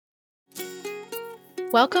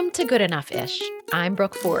Welcome to Good Enough-ish. I'm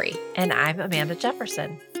Brooke Forey. And I'm Amanda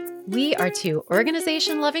Jefferson. We are two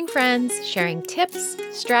organization-loving friends sharing tips,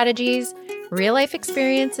 strategies, real-life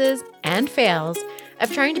experiences, and fails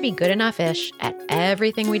of trying to be good enough-ish at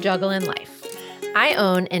everything we juggle in life. I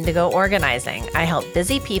own Indigo Organizing. I help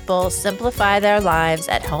busy people simplify their lives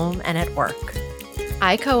at home and at work.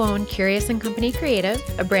 I co-own Curious & Company Creative,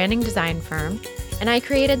 a branding design firm, and I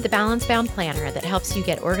created the Balance Bound Planner that helps you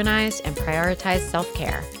get organized and prioritize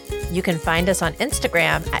self-care. You can find us on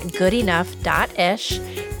Instagram at goodenoughh.ish,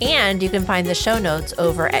 and you can find the show notes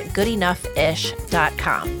over at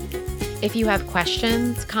goodenoughish.com. If you have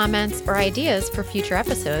questions, comments, or ideas for future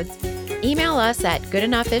episodes, email us at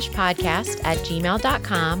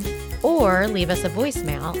goodenoughishpodcast@gmail.com or leave us a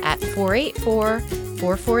voicemail at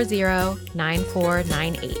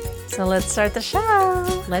 484-440-9498. So let's start the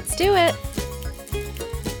show. Let's do it.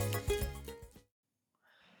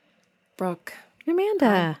 Brooke.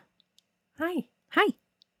 Amanda. Hi. Hi.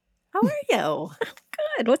 How are you?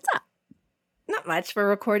 Good. What's up? Not much. We're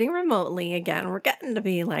recording remotely again. We're getting to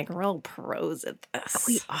be like real pros at this.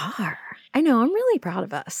 We are. I know. I'm really proud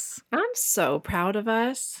of us. I'm so proud of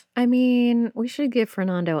us. I mean, we should give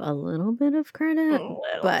Fernando a little bit of credit,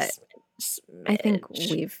 but I think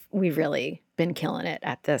we've really been killing it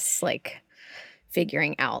at this, like,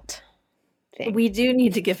 figuring out thing. We do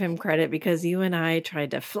need to give him credit because you and I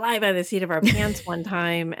tried to fly by the seat of our pants one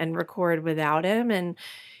time and record without him. And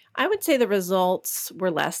I would say the results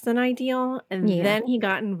were less than ideal. And then he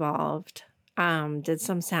got involved, did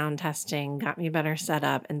some sound testing, got me better set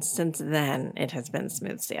up. And since then, it has been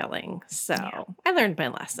smooth sailing. So I learned my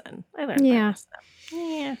lesson. Yeah.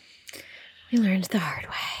 We learned the hard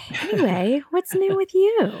way. Anyway, what's new with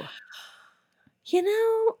you? You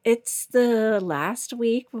know, it's the last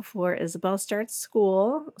week before Isabel starts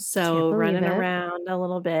school. So running around a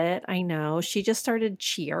little bit. I know. She just started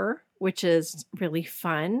cheer, which is really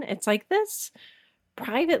fun. It's like this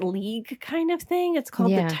private league kind of thing. It's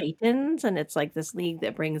called the Titans. And it's like this league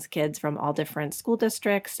that brings kids from all different school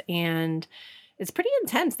districts. And it's pretty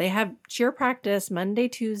intense. They have cheer practice Monday,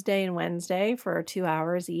 Tuesday, and Wednesday for 2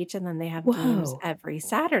 hours each. And then they have games every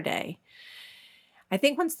Saturday. I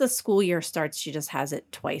think once the school year starts, she just has it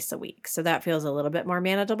twice a week. So that feels a little bit more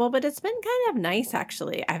manageable, but it's been kind of nice,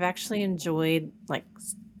 actually. I've actually enjoyed like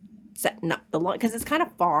setting up the lawn because it's kind of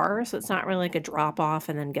far. So it's not really like a drop off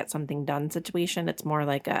and then get something done situation. It's more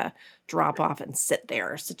like a drop off and sit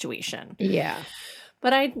there situation. Yeah.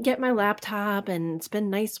 But I get my laptop and it's been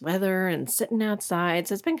nice weather and sitting outside.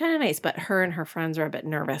 So it's been kind of nice. But her and her friends are a bit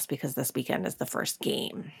nervous because this weekend is the first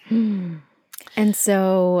game. And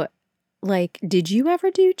so, like, did you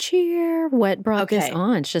ever do cheer? What brought this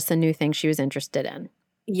on? It's just a new thing she was interested in.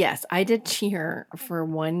 Yes, I did cheer for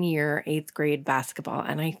 1 year, 8th grade basketball,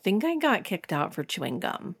 and I think I got kicked out for chewing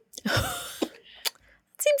gum. It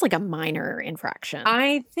seems like a minor infraction.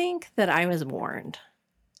 I think that I was warned,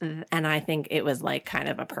 and I think it was like kind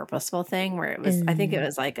of a purposeful thing where it was. I think it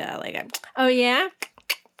was like a. Oh yeah,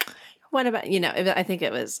 what about I think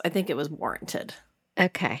it was warranted.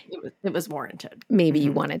 Okay. It was warranted. Maybe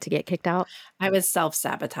you wanted to get kicked out? I was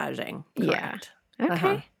self-sabotaging. Correct. Yeah.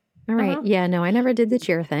 Okay. All right. Yeah, no, I never did the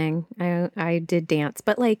cheer thing. I did dance.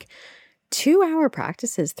 But like 2-hour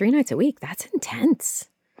practices 3 nights a week, that's intense.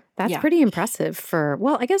 That's pretty impressive for,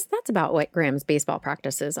 well, I guess that's about what Graham's baseball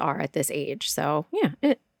practices are at this age. So yeah,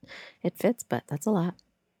 it fits, but that's a lot.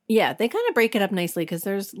 Yeah, they kind of break it up nicely because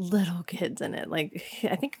there's little kids in it. Like,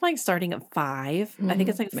 I think like starting at 5. I think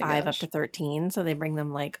it's like 5 up to 13. So they bring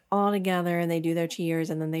them like all together and they do their cheers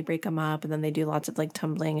and then they break them up and then they do lots of like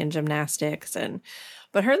tumbling and gymnastics.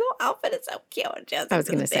 But her little outfit is so cute. I was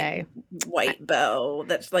going to say white bow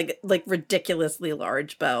that's like ridiculously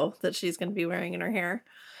large bow that she's going to be wearing in her hair.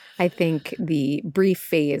 I think the brief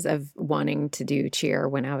phase of wanting to do cheer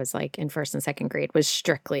when I was like in 1st and 2nd grade was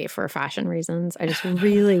strictly for fashion reasons. I just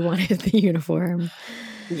really wanted the uniform.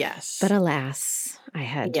 Yes. But alas, I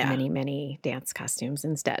had many, many dance costumes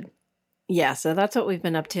instead. Yeah, so that's what we've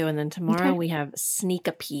been up to. And then tomorrow we have Sneak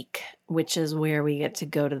a Peek, which is where we get to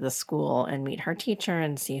go to the school and meet her teacher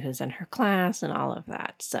and see who's in her class and all of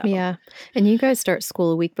that. So yeah. And you guys start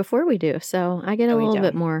school a week before we do. So I get a little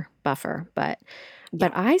bit more buffer. But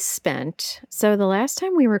I so the last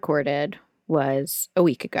time we recorded was a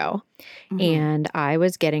week ago. And I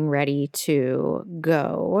was getting ready to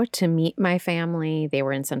go to meet my family. They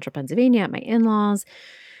were in central Pennsylvania at my in-laws.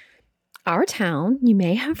 Our town, you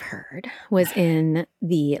may have heard, was in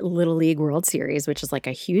the Little League World Series, which is like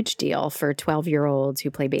a huge deal for 12-year-olds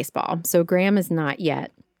who play baseball. So Graham is not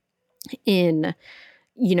yet in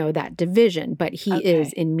that division, but he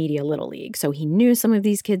is in Media Little League. So he knew some of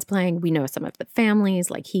these kids playing. We know some of the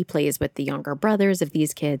families, like he plays with the younger brothers of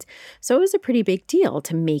these kids. So it was a pretty big deal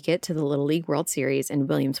to make it to the Little League World Series in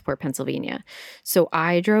Williamsport, Pennsylvania. So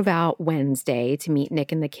I drove out Wednesday to meet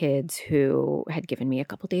Nick and the kids who had given me a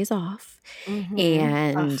couple days off.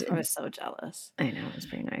 And I was so jealous. I know, it was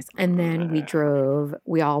pretty nice. And then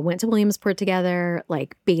we all went to Williamsport together.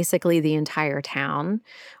 Like basically the entire town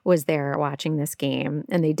was there watching this game.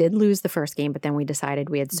 And they did lose the first game, but then we decided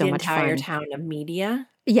we had so much fun. The entire town of Media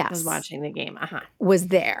was watching the game. Was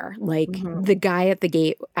there. Like the guy at the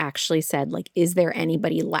gate actually said, like, is there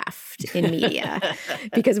anybody left in Media?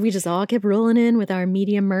 Because we just all kept rolling in with our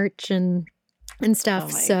Media merch and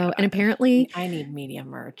stuff. God. And apparently I need Media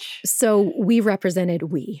merch. So they represented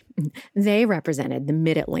the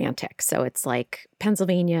Mid-Atlantic. So it's like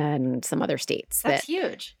Pennsylvania and some other states. That's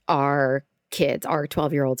huge. Our kids, our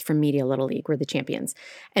 12-year-olds from Media Little League were the champions.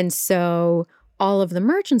 And so all of the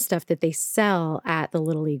merch and stuff that they sell at the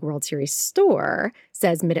Little League World Series store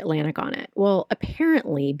says Mid-Atlantic on it. Well,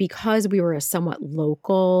 apparently, because we were a somewhat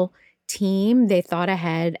local team, they thought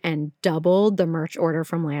ahead and doubled the merch order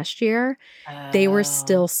from last year. They were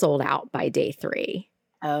still sold out by day 3.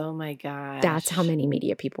 Oh my gosh. That's how many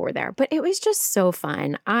Media people were there. But it was just so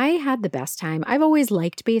fun. I had the best time. I've always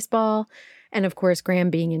liked baseball. And of course, Graham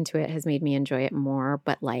being into it has made me enjoy it more.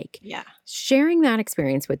 But like sharing that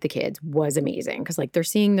experience with the kids was amazing because like they're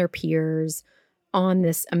seeing their peers on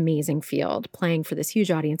this amazing field playing for this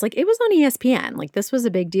huge audience. Like it was on ESPN. Like this was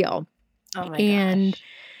a big deal. Oh my gosh.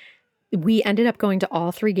 We ended up going to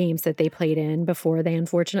all 3 games that they played in before they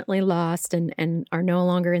unfortunately lost and are no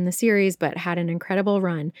longer in the series, but had an incredible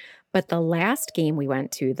run. But the last game we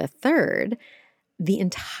went to, the 3rd, the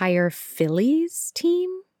entire Phillies team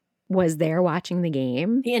was there watching the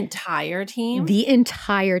game. The entire team? The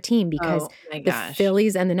entire team, because the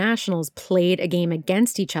Phillies and the Nationals played a game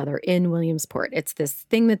against each other in Williamsport. It's this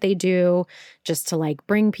thing that they do just to like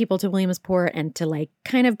bring people to Williamsport and to like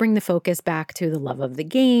kind of bring the focus back to the love of the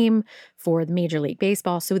game for the Major League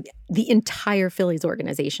Baseball. So the entire Phillies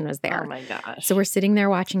organization was there. Oh my gosh. So we're sitting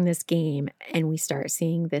there watching this game and we start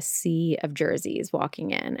seeing this sea of jerseys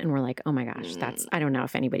walking in and we're like, oh my gosh, I don't know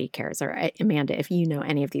if anybody cares, or Amanda, if you know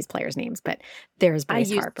any of these players' names, but there's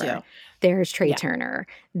Bryce Harper, there's Trey Turner,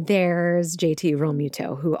 there's JT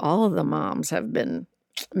Realmuto, who all of the moms have been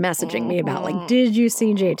messaging me about, like, did you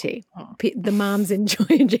see JT? The moms enjoy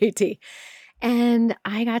JT. And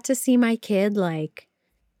I got to see my kid like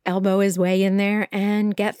elbow his way in there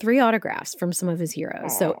and get 3 autographs from some of his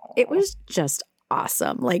heroes. So it was just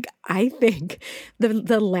awesome. Like, I think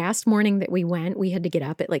the last morning that we went, we had to get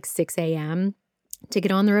up at like 6 a.m. to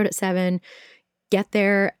get on the road at 7, get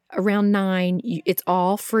there around 9. It's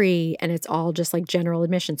all free and it's all just like general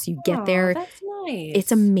admission. So you get there. That's nice.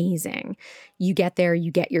 It's amazing. You get there,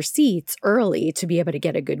 you get your seats early to be able to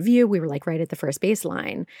get a good view. We were like right at the first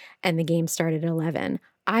baseline and the game started at 11.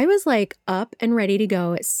 I was like up and ready to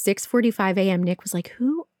go at 6:45 a.m. Nick was like,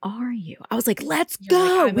 who are you? I was like, let's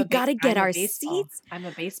go. We got to get our seats. I'm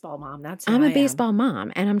a baseball mom. I'm a baseball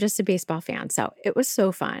mom and I'm just a baseball fan. So it was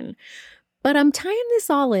so fun. But I'm tying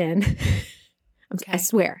this all in. I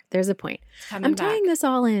swear, there's a point. I'm tying this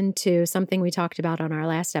all into something we talked about on our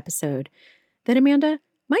last episode, that Amanda,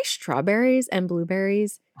 my strawberries and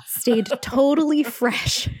blueberries stayed totally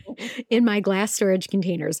fresh in my glass storage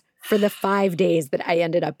containers for the 5 days that I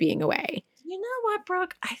ended up being away. You know what,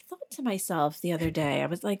 Brooke? I thought to myself the other day, I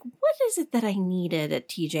was like, what is it that I needed at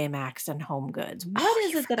TJ Maxx and Home Goods? What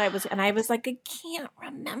is it that I was like, I can't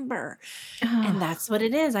remember. And that's what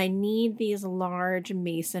it is. I need these large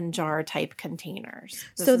mason jar type containers.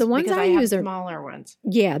 So the ones I use are smaller ones.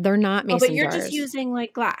 Yeah, they're not mason jars. But you're just using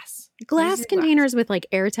like glass. Glass containers with like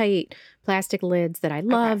airtight plastic lids that I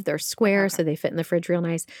love. Okay. They're square, so they fit in the fridge real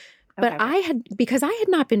nice. But because I had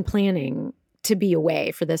not been planning to be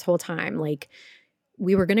away for this whole time. Like,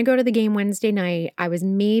 we were going to go to the game Wednesday night. I was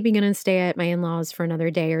maybe going to stay at my in-laws for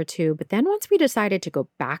another day or 2. But then once we decided to go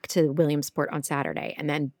back to Williamsport on Saturday and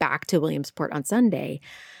then back to Williamsport on Sunday,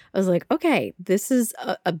 I was like, okay, this is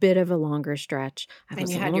a bit of a longer stretch. And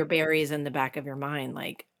you had your berries in the back of your mind,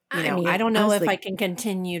 like, I don't know if I can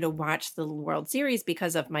continue to watch the World Series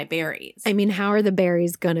because of my berries. I mean, how are the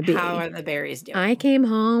berries going to be? How are the berries doing? I came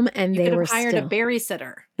home and they were hired a berry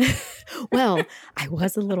sitter. Well, I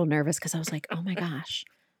was a little nervous because I was like, oh my gosh,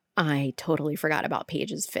 I totally forgot about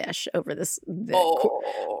Paige's fish over the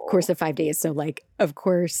course of 5 days. So like, of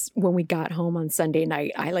course, when we got home on Sunday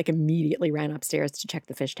night, I like immediately ran upstairs to check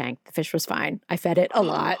the fish tank. The fish was fine. I fed it a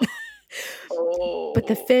lot. But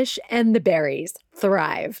the fish and the berries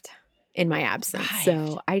thrived in my absence. Right.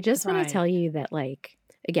 So I just want to tell you that, like,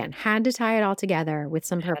 again, had to tie it all together with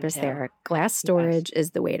some Had purpose to. there. Glass Yes. storage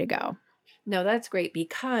is the way to go. No, that's great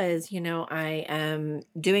because, I am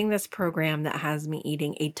doing this program that has me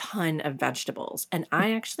eating a ton of vegetables. And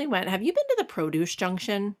I actually have you been to the Produce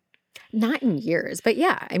Junction? Not in years, but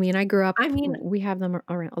yeah, I mean, I grew up, I mean, we have them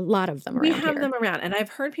around, a lot of them we around have here. them around and I've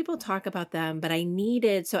heard people talk about them, but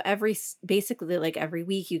so basically like every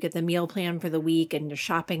week you get the meal plan for the week and your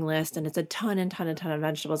shopping list and it's a ton and ton and ton of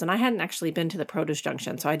vegetables. And I hadn't actually been to the Produce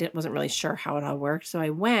Junction, so wasn't really sure how it all worked. So I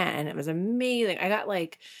went and it was amazing. I got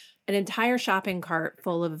like an entire shopping cart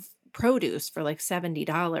full of produce for like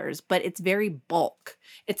 $70, but it's very bulk.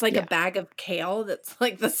 It's like a Yeah. bag of kale that's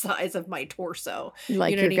like the size of my torso.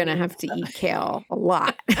 Like You know you're what I going to mean? have to eat kale a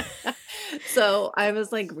lot. So I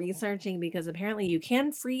was like researching because apparently you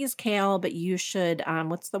can freeze kale, but you should,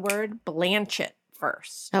 what's the word? Blanch it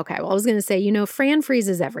first. Okay. Well, I was going to say, Fran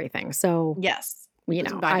freezes everything. So, Yes.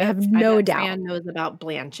 I have no doubt. Fran knows about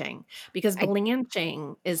blanching because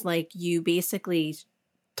blanching is like you basically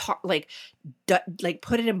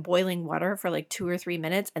put it in boiling water for like 2 or 3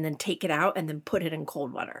 minutes and then take it out and then put it in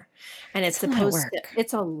cold water. And it's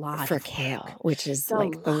it's a lot for of kale, work. which is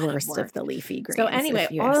like the worst of the leafy greens. So anyway,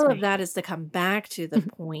 all of that is to come back to the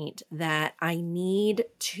point that I need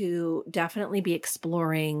to definitely be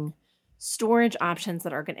exploring storage options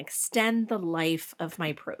that are going to extend the life of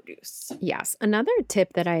my produce. Yes. Another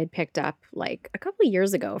tip that I had picked up like a couple of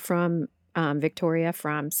years ago from Victoria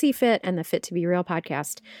from CFit and the Fit to Be Real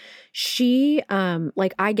podcast. She,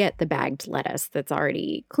 I get the bagged lettuce that's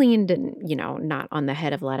already cleaned and, not on the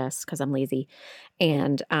head of lettuce because I'm lazy.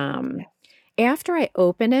 And after I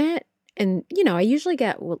open it, and, I usually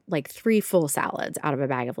get like 3 full salads out of a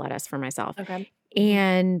bag of lettuce for myself. Okay.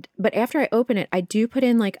 But after I open it, I do put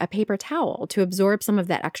in like a paper towel to absorb some of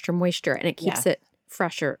that extra moisture and it keeps it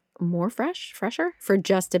fresher for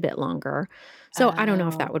just a bit longer. So I don't know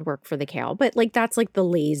if that would work for the kale, but like that's like the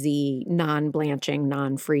lazy, non-blanching,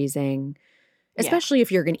 non-freezing, especially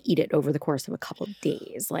if you're going to eat it over the course of a couple of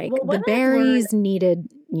days. Like the berries needed,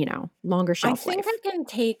 longer shelf life. I think I can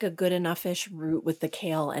take a good enough-ish route with the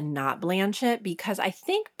kale and not blanch it because I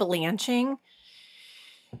think blanching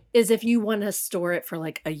is if you want to store it for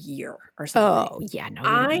like a year or something. Oh, yeah. No,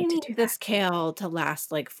 I need this kale to last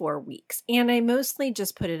like 4 weeks. And I mostly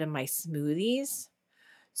just put it in my smoothies.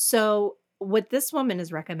 So what this woman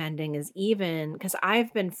is recommending is because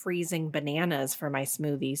I've been freezing bananas for my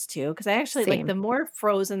smoothies too. Because I actually like the more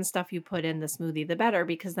frozen stuff you put in the smoothie, the better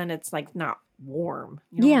because then it's like not warm.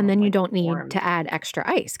 And then you don't need to add extra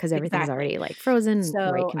ice because everything's already like frozen,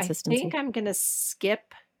 right consistency. I think I'm going to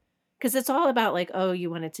skip. Because it's all about like, oh, you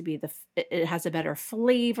want it to be it has a better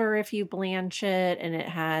flavor if you blanch it and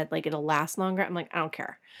it'll last longer. I'm like, I don't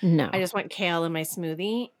care. No. I just want kale in my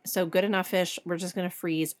smoothie. So good enough fish. We're just going to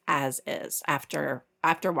freeze as is after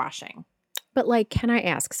washing. But like, can I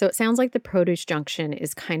ask? So it sounds like the Produce Junction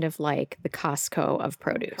is kind of like the Costco of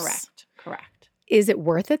produce. Correct. Is it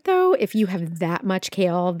worth it though if you have that much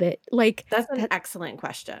kale that like... That's an excellent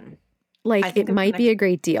question. Like it might be a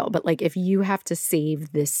great deal, but like if you have to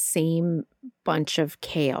save this same bunch of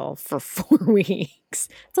kale for 4 weeks,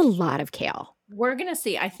 it's a lot of kale. We're going to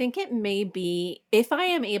see. I think it may be, if I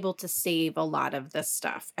am able to save a lot of this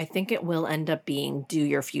stuff, I think it will end up being do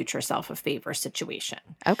your future self a favor situation.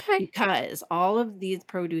 Okay. Because all of these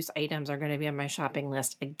produce items are going to be on my shopping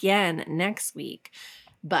list again next week.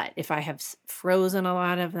 But if I have frozen a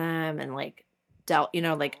lot of them and like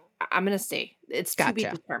I'm going to see. It's to be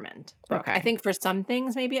determined. Okay. I think for some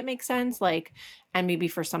things, maybe it makes sense. And maybe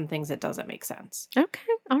for some things, it doesn't make sense. Okay.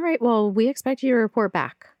 All right. Well, we expect you to report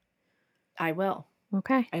back. I will.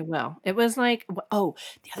 Okay. I will. It was like, the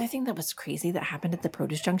other thing that was crazy that happened at the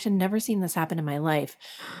Produce Junction, never seen this happen in my life.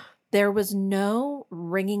 There was no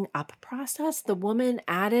ringing up process. The woman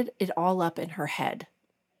added it all up in her head.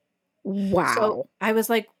 Wow. So I was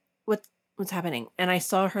like, what's happening? And I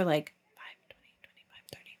saw her like,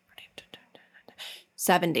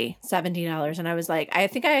 $70. And I was like, I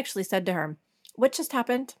think I actually said to her, what just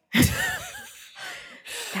happened?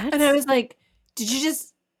 And I was like, did you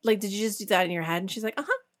just do that in your head? And she's like,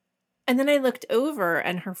 uh-huh. And then I looked over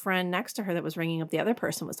and her friend next to her that was ringing up the other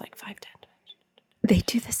person was like, 510. They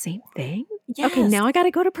do the same thing? Yes. Okay, now I got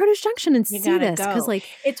to go to Produce Junction and see this. Because like,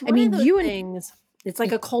 it's one of those things. It's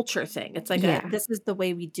like a culture thing. It's like this is the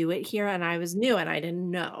way we do it here. And I was new and I didn't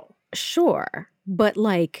know. Sure. But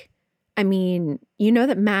like, I mean,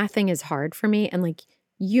 that mathing is hard for me. And like,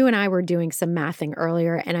 you and I were doing some mathing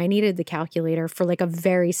earlier, and I needed the calculator for like a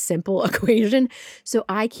very simple equation. So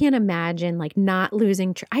I can't imagine like not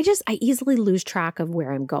losing. I easily lose track of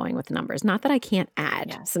where I'm going with numbers. Not that I can't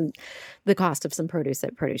add the cost of some produce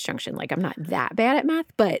at Produce Junction. Like I'm not that bad at math,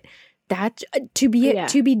 but that to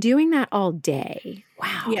be doing that all day.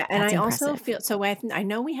 Wow. Yeah, and I impressive. also feel so. I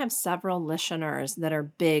know we have several listeners that are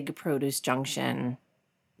big Produce Junction,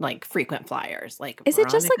 like frequent flyers. Like is Veronica,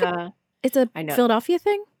 it just like it's a Philadelphia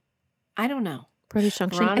thing? I don't know. Produce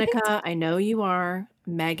Junction. Veronica, I know you are.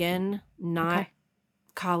 Megan, not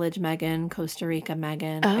college Megan, Costa Rica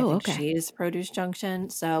Megan. Oh, I think she's Produce Junction.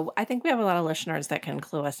 So I think we have a lot of listeners that can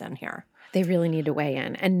clue us in here. They really need to weigh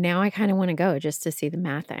in. And now I kind of want to go just to see the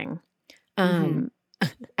mathing.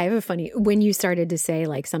 I have a funny, when you started to say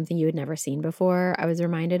like something you had never seen before, I was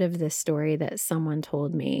reminded of this story that someone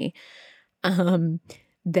told me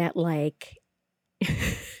that like,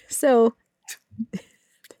 so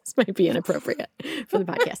this might be inappropriate for the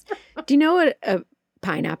podcast. Do you know what a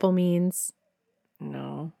pineapple means?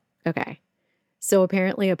 No. Okay. So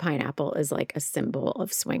apparently a pineapple is like a symbol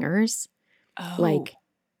of swingers. Oh. Like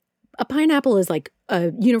a pineapple is like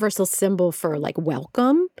a universal symbol for like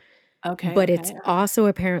welcome. Okay. But it's also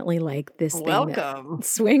apparently like this thing that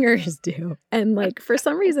swingers do. And like for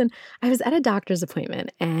some reason, I was at a doctor's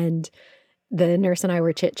appointment and the nurse and I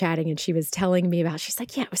were chit-chatting and she was telling me about, she's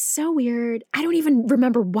like, yeah, it was so weird. I don't even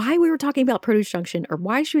remember why we were talking about Produce Junction or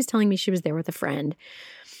why she was telling me she was there with a friend.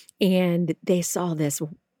 And they saw this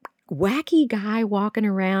wacky guy walking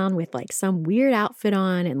around with like some weird outfit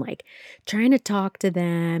on and like trying to talk to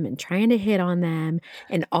them and trying to hit on them.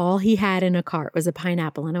 And all he had in a cart was a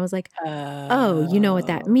pineapple. And I was like, oh, you know what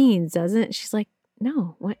that means, doesn't it? She's like,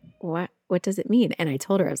 no, what does it mean? And I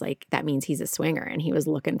told her, I was like, that means he's a swinger and he was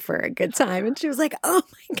looking for a good time. And she was like, oh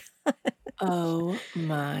my God. Oh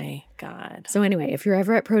my God. So anyway, if you're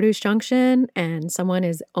ever at Produce Junction and someone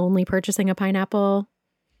is only purchasing a pineapple,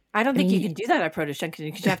 I don't think you can do that at Produce Junction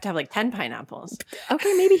because you have to have like 10 pineapples.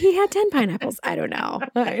 Okay, maybe he had 10 pineapples. I don't know.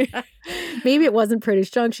 Maybe it wasn't Produce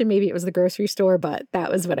Junction. Maybe it was the grocery store, but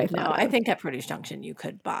that was what I thought. No, I think at Produce Junction you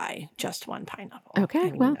could buy just one pineapple.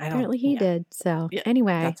 Okay, well, apparently he did. So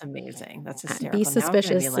anyway. That's amazing. That's hysterical. Be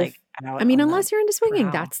suspicious. Unless you're into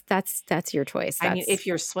swinging, that's your choice. I mean, if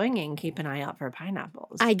you're swinging, keep an eye out for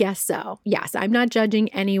pineapples. I guess so. Yes, I'm not judging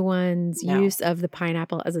anyone's use of the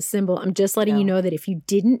pineapple as a symbol. I'm just letting you know that if you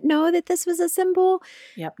didn't know that this was a symbol,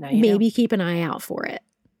 maybe keep an eye out for it.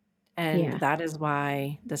 And that is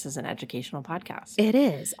why this is an educational podcast. It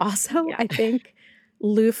is. Also, I think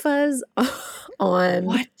loofahs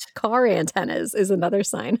on car antennas is another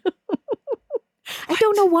sign. I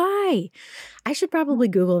don't know why. I should probably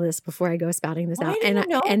Google this before I go spouting this out. And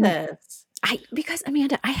know this? Because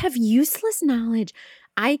Amanda, I have useless knowledge.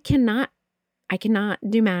 I cannot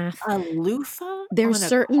do math. A loofah there's on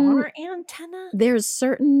certain a car antenna? There's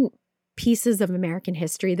certain pieces of American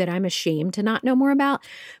history that I'm ashamed to not know more about.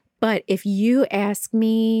 But if you ask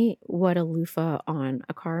me what a loofah on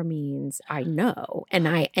a car means, I know. And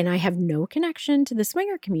I have no connection to the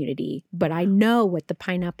swinger community, but I know what the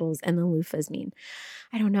pineapples and the loofahs mean.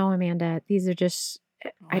 I don't know, Amanda. These are just,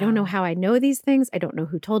 I don't know how I know these things. I don't know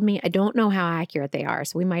who told me. I don't know how accurate they are.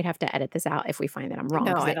 So we might have to edit this out if we find that I'm wrong.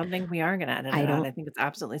 No, I don't think we are going to edit it out. I think it's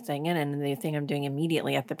absolutely staying in. And the thing I'm doing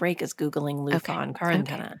immediately at the break is Googling loofah on car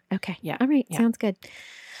antenna. Okay. Yeah. All right. Yeah. Sounds good.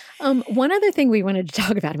 One other thing we wanted to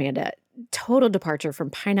talk about, Amanda, total departure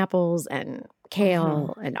from pineapples and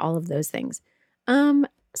kale and all of those things.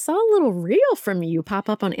 Saw a little reel from you pop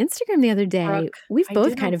up on Instagram the other day. Brooke, we've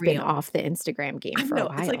both kind of been off the Instagram game for a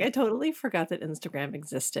while. It's like I totally forgot that Instagram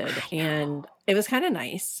existed, and it was kind of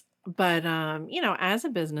nice. But as a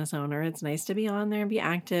business owner, it's nice to be on there and be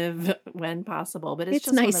active when possible. But it's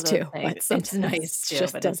just nice too. But it's nice too. It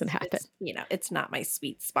just doesn't happen. It's not my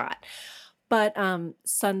sweet spot. But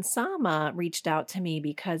Sunsama reached out to me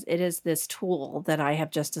because it is this tool that I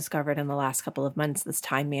have just discovered in the last couple of months, this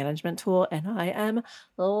time management tool, and I am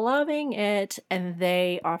loving it. And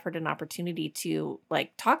they offered an opportunity to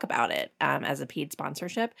talk about it as a paid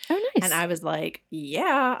sponsorship. Oh, nice. And I was like,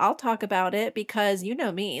 yeah, I'll talk about it because you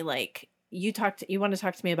know me, you want to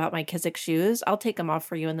talk to me about my Kizik shoes? I'll take them off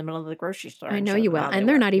for you in the middle of the grocery store. I know you will. And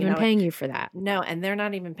they're not even paying you for that. No, and they're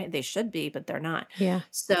not even paying. They should be, but they're not. Yeah.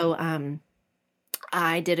 So,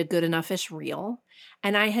 I did a good enough-ish reel,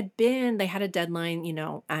 and they had a deadline,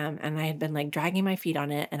 and I had been dragging my feet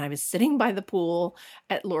on it, and I was sitting by the pool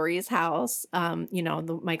at Lori's house.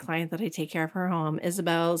 My client that I take care of her home,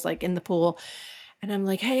 Isabel's in the pool, and I'm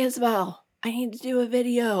like, hey, Isabel, I need to do a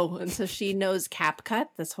video. And so she knows CapCut,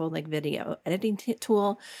 this whole like video editing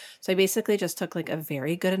tool. So I basically just took like a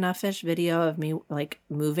very good enough-ish video of me like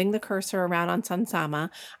moving the cursor around on Sunsama.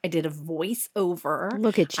 I did a voiceover.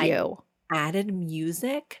 Look at you. Added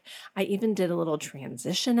music. I even did a little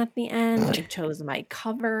transition at the end. I chose my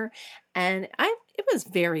cover and it was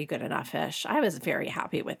very good enough-ish. I was very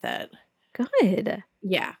happy with it. Good.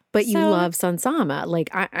 Yeah. But you love Sunsama. Like,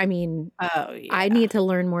 I mean, oh, yeah. I need to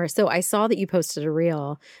learn more. So I saw that you posted a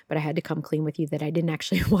reel, but I had to come clean with you that I didn't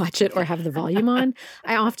actually watch it or have the volume on.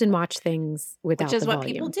 I often watch things without the volume.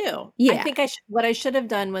 Which is what people do. Yeah. I think what I should have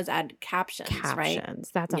done was add captions, right?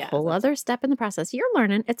 That's a whole other step in the process. You're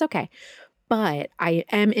learning. It's okay. But I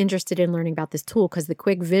am interested in learning about this tool because the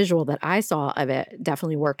quick visual that I saw of it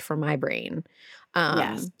definitely worked for my brain.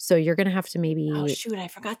 Yes. So you're going to have to maybe... Oh, shoot. I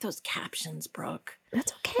forgot those captions, Brooke.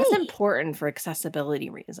 That's okay. That's important for accessibility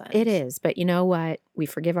reasons. It is. But you know what? We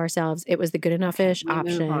forgive ourselves. It was the good enough-ish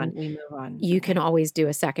option. We move on. You can always do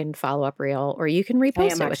a second follow-up reel or you can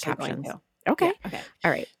repost it with captions. Okay. Yeah, okay.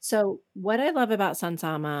 All right. So what I love about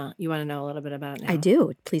Sunsama, you want to know a little bit about it now? I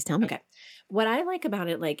do. Please tell me. Okay. What I like about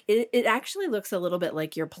it, like it actually looks a little bit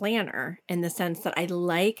like your planner in the sense that I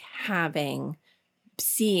like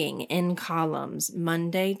seeing in columns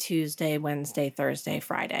Monday, Tuesday, Wednesday, Thursday,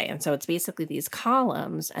 Friday. And so it's basically these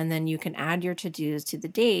columns, and then you can add your to-dos to the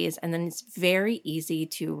days, and then it's very easy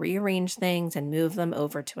to rearrange things and move them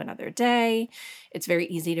over to another day. It's very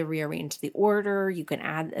easy to rearrange the order. You can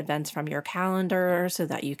add events from your calendar so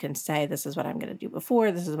that you can say, this is what I'm going to do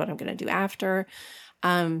before, this is what I'm going to do after.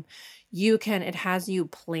 It has you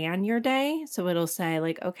plan your day. So it'll say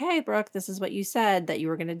like, okay, Brooke, this is what you said that you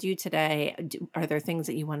were going to do today. Are there things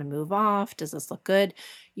that you want to move off? Does this look good?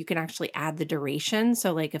 You can actually add the duration.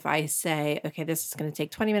 So like if I say, okay, this is going to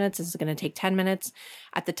take 20 minutes, this is going to take 10 minutes,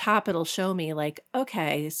 at the top, it'll show me like,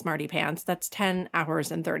 okay, smarty pants, that's 10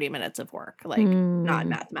 hours and 30 minutes of work. Like not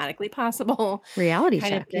mathematically possible. Reality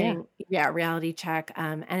check. Yeah, reality check.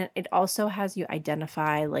 And it also has you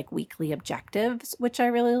identify like weekly objectives, which I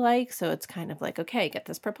really like. So it's kind of like, okay, get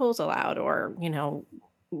this proposal out or,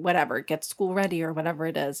 whatever, get school ready or whatever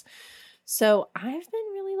it is. So I've been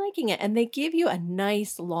really liking it. And they give you a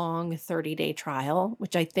nice long 30-day trial,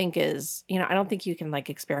 which I think is, I don't think you can like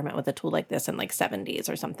experiment with a tool like this in like 7 days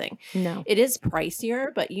or something. No. It is pricier,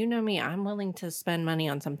 but you know me, I'm willing to spend money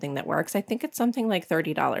on something that works. I think it's something like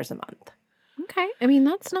 $30 a month. Okay. I mean,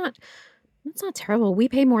 that's not terrible. We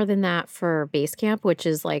pay more than that for Basecamp, which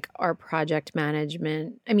is like our project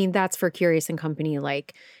management. I mean, that's for Curious and Company.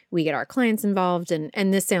 Like we get our clients involved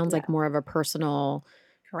and this sounds like more of a personal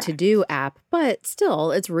to-do app, but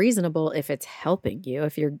still it's reasonable if it's helping you,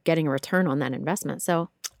 if you're getting a return on that investment. So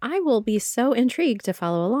I will be so intrigued to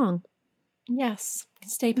follow along. Yes.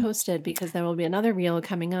 Stay posted because there will be another reel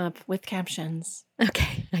coming up with captions.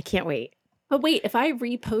 Okay. I can't wait. But wait, if I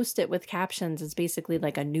repost it with captions, it's basically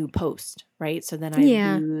like a new post, right? So then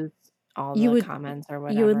I lose all the comments or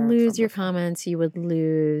whatever. You would lose your comments. You would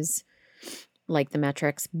lose like the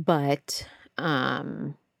metrics, but,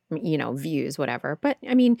 views, whatever. But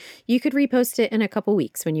I mean, you could repost it in a couple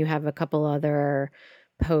weeks when you have a couple other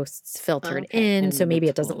posts filtered in. So maybe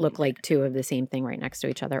it doesn't look like two of the same thing right next to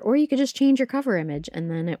each other. Or you could just change your cover image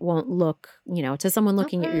and then it won't look, to someone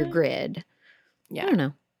looking at your grid. Yeah. I don't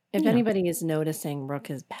know. If anybody is noticing, Brooke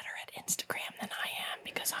is better at Instagram than I am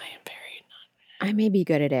because I am very not. I may be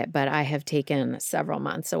good at it, but I have taken several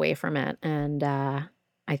months away from it. And I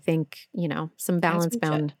think, some balance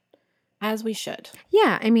bound. As we should.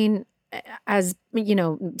 Yeah. I mean, as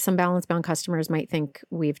some balance bound customers might think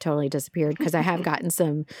we've totally disappeared because I have gotten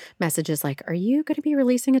some messages like, are you going to be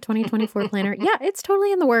releasing a 2024 planner? Yeah, it's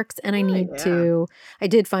totally in the works. And I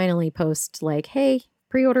did finally post like, hey,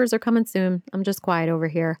 pre-orders are coming soon. I'm just quiet over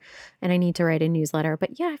here and I need to write a newsletter.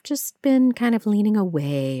 But yeah, I've just been kind of leaning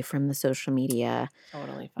away from the social media.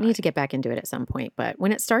 Totally fine. I need to get back into it at some point. But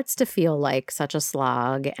when it starts to feel like such a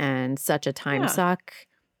slog and such a time suck,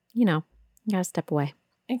 you gotta step away.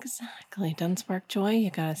 Exactly. Doesn't spark joy.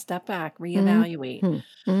 You gotta step back, reevaluate.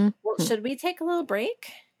 Well, should we take a little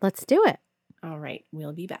break? Let's do it. All right.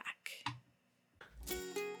 We'll be back.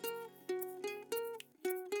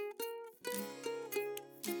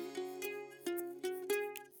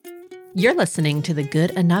 You're listening to the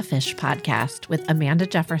Good Enough-ish podcast with Amanda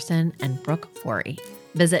Jefferson and Brooke Forey.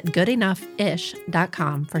 Visit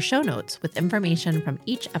goodenoughIsh.com for show notes with information from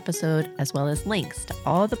each episode, as well as links to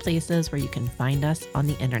all the places where you can find us on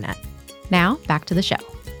the internet. Now, back to the show.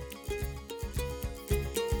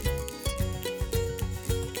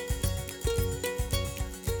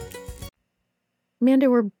 Amanda,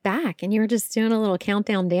 we're back, and you were just doing a little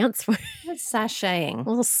countdown dance for sashaying. A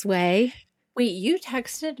little sway. Wait, you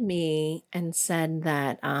texted me and said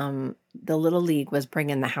that the Little League was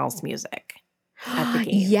bringing the house music at the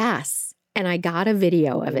game. Yes, and I got a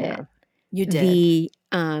video of Yeah, it. you did.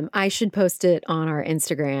 I should post it on our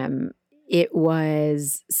Instagram. It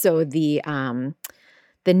was the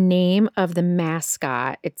name of the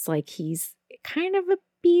mascot, it's like he's kind of a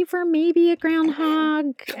beaver, maybe a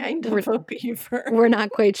groundhog. Kind of a beaver. We're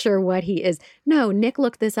not quite sure what he is. No, Nick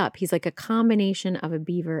looked this up. He's like a combination of a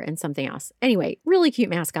beaver and something else. Anyway, really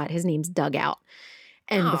cute mascot. His name's Dugout.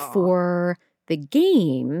 And before the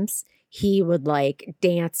games, he would like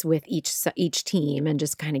dance with each team and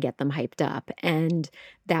just kind of get them hyped up. And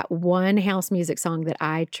that one house music song that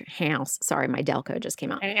sorry, my Delco just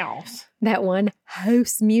came out. House. That one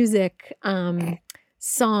house music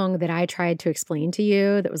song that I tried to explain to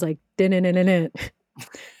you that was like you're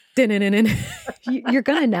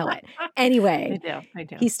gonna know it. Anyway, I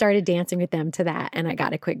do. He started dancing with them to that, and I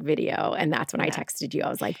got a quick video, and that's when I texted you. I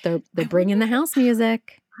was like, they're bringing the house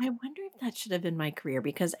music. I wonder if that should have been my career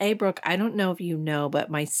because, Brooke, I don't know if you know, but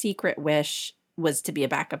my secret wish was to be a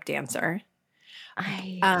backup dancer.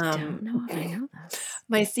 I don't know if I know this.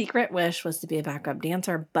 My secret wish was to be a backup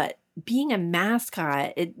dancer, but being a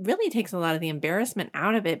mascot, it really takes a lot of the embarrassment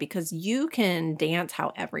out of it because you can dance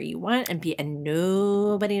however you want and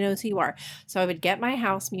nobody knows who you are. So I would get my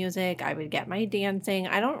house music, I would get my dancing.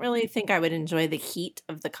 I don't really think I would enjoy the heat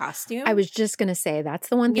of the costume. I was just going to say that's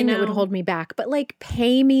the one thing that would hold me back, but like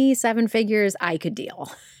pay me 7 figures, I could deal.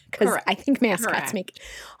 Because I think mascots make.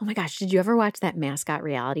 Oh my gosh, did you ever watch that mascot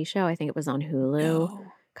reality show? I think it was on Hulu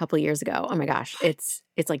a couple of years ago. Oh my gosh, it's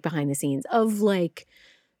like behind the scenes of like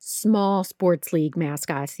small sports league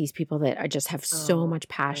mascots. These people that just have so much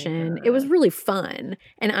passion. It was really fun,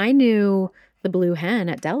 and I knew the Blue Hen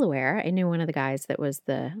at Delaware. I knew one of the guys that was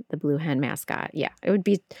the Blue Hen mascot. Yeah, it would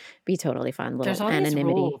be totally fun. Little There's all anonymity.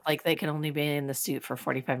 These rules, like they can only be in the suit for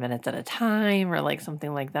 45 minutes at a time, or like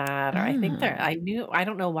something like that. Or I think I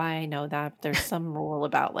don't know why I know that. But there's some rule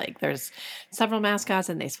about like there's several mascots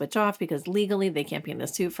and they switch off because legally they can't be in the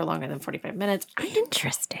suit for longer than 45 minutes.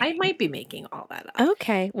 Interesting. I might be making all that up.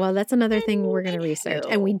 Okay, well that's another thing we're going to research,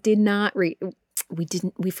 and we did not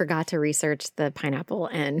we forgot to research the pineapple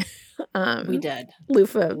and we did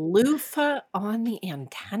loofah on the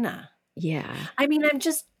antenna. Yeah. I mean,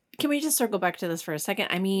 can we just circle back to this for a second?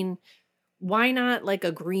 I mean, why not like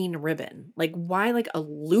a green ribbon? Like why like a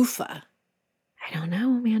loofah? I don't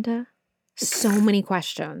know, Amanda. So many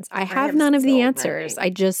questions. I have none of the answers.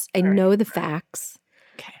 I know the facts.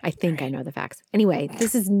 Okay. I think I know the facts. Anyway,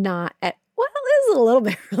 this is not this is a little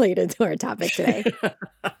bit related to our topic today.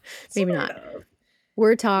 Maybe not.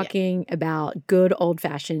 We're talking about good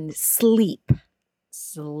old-fashioned sleep.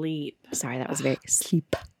 Sorry, that was very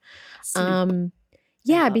sleep.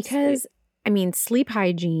 Yeah, because sleep. I mean, sleep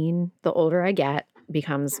hygiene, the older I get,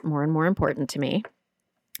 becomes more and more important to me.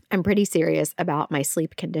 I'm pretty serious about my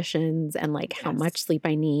sleep conditions and like how much sleep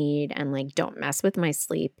I need and like don't mess with my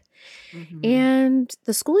sleep. Mm-hmm. And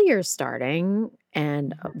the school year is starting,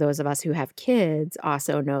 and those of us who have kids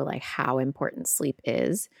also know like how important sleep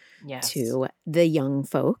is to the young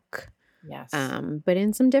folk. Yes. But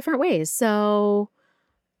in some different ways. So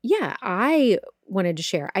yeah, I wanted to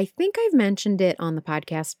share. I think I've mentioned it on the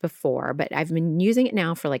podcast before, but I've been using it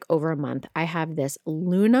now for like over a month. I have this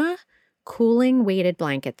Luna cooling weighted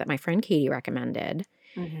blanket that my friend Katie recommended.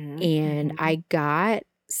 Mm-hmm. And I got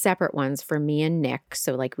separate ones for me and Nick,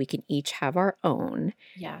 so like we can each have our own.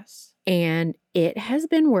 Yes. And it has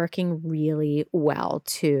been working really well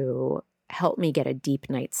to help me get a deep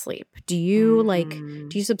night's sleep. Do you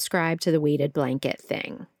do you subscribe to the weighted blanket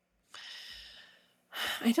thing?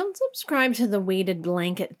 I don't subscribe to the weighted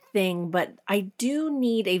blanket thing, but I do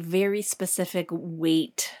need a very specific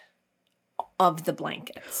weight of the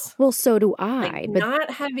blankets. Well, so do I. Like, but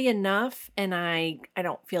not heavy enough, and I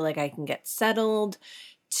don't feel like I can get settled.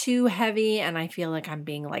 Too heavy, and I feel like I'm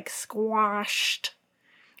being like squashed.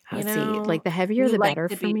 See, like the heavier the better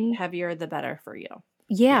for me. Heavier the better for you.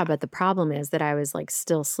 Yeah, but the problem is that I was like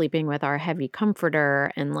still sleeping with our heavy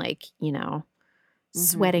comforter and like,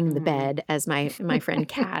 sweating the bed, as my friend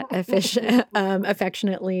Kat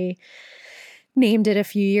affectionately named it a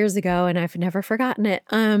few years ago, and I've never forgotten it.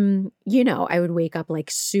 I would wake up like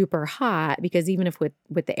super hot because even if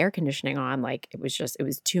with the air conditioning on, like it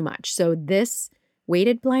was too much. So this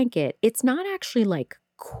weighted blanket, it's not actually like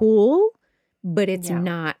cool, but it's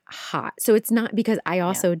not hot. So it's not, because I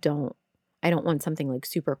also don't want something like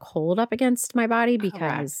super cold up against my body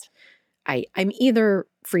because I'm either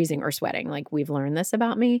freezing or sweating. Like we've learned this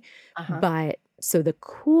about me. But so the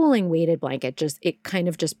cooling weighted blanket it kind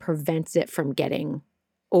of just prevents it from getting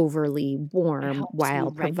overly It warm helps you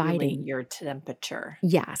while regulate providing your temperature.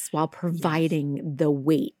 yes, while Yes. providing the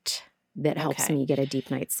weight that helps Okay. me get a deep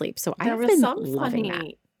night's sleep. So There I've was been some loving that.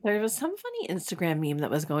 funny there was some funny Instagram meme that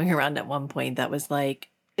was going around at one point that was like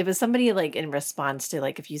it was somebody like in response to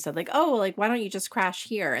like if you said like, "Oh, like why don't you just crash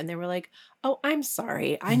here?" And they were like, "Oh, I'm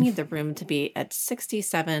sorry. I need the room to be at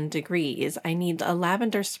 67 degrees. I need a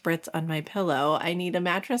lavender spritz on my pillow. I need a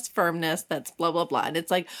mattress firmness that's blah blah blah." And it's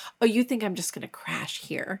like, "Oh, you think I'm just going to crash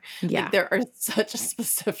here?" Like Yeah. there are such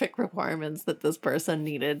specific requirements that this person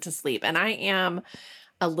needed to sleep. And I am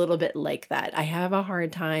a little bit like that. I have a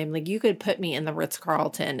hard time. Like you could put me in the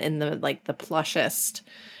Ritz-Carlton in the like the plushest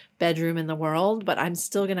bedroom in the world, but I'm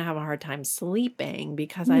still going to have a hard time sleeping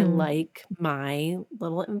because I Hmm. like my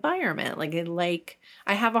little environment.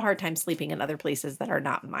 I have a hard time sleeping in other places that are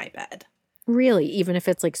not my bed. Really, even if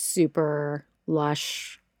it's like super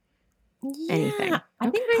lush, Yeah, anything. I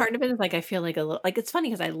think Okay. part of it is like I feel like a little like it's funny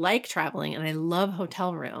because I like traveling and I love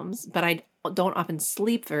hotel rooms, but I don't often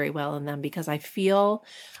sleep very well in them because I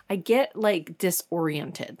get like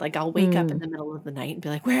disoriented. Like I'll wake up in Mm. the middle of the night and be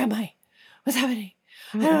like, "Where am I? What's happening?"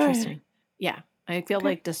 Oh, interesting. Yeah, I feel Okay.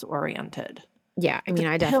 like disoriented. Yeah, I Like the mean,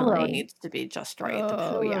 I pillow definitely needs to be just right. The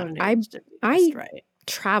oh, yeah. pillow needs to be I just right.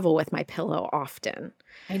 travel with my pillow often.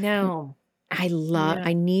 I know. Yeah.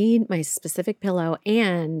 I need my specific pillow,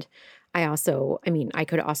 and I mean, I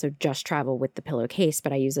could also just travel with the pillowcase,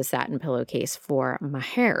 but I use a satin pillowcase for my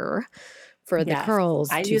hair, for the Yes. curls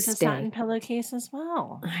I to use a stay. satin pillowcase as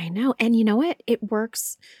well. I know, and you know what? It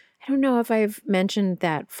works. I don't know if I've mentioned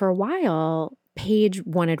that for a while, Paige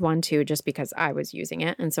wanted one too, just because I was using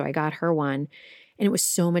it, and so I got her one, and it was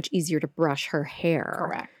so much easier to brush her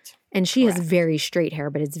hair. Correct. And she has Correct. very straight hair,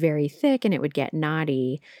 but it's very thick and it would get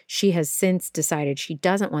knotty. She has since decided she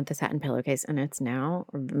doesn't want the satin pillowcase, and it's now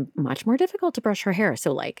much more difficult to brush her hair.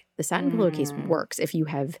 So, like, the satin pillowcase Mm, works if you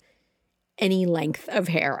have any length of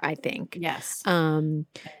hair, I think. yes. Um,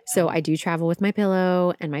 so No. I do travel with my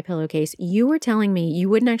pillow and my pillowcase. You were telling me you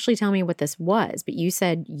wouldn't actually tell me what this was, but you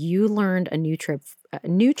said you learned a new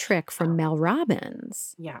trick from Mel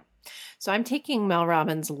Robbins. Yeah. So I'm taking Mel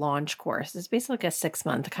Robbins' launch course. It's basically like a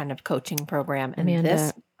 6-month kind of coaching program. And Amanda, you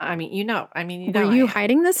were know I you am.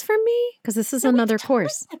 hiding this from me? Because this is No, we've another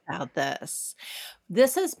course. talked about this.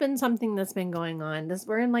 This has been something that's been going on.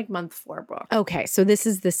 We're in like month 4 book. Okay, so this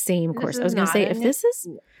is the same This course. I is was gonna not say, a if new this is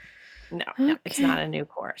no, no, it's not okay, a new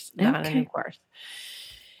course. Not a new okay. course.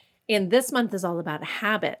 And this month is all about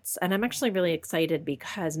habits. And I'm actually really excited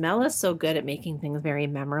because Mel is so good at making things very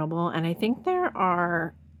memorable. And I think there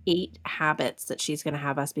are 8 habits that she's going to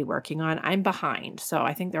have us be working on. I'm behind. So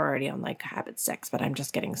I think they're already on like habit 6, but I'm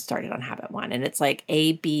just getting started on habit 1. And it's like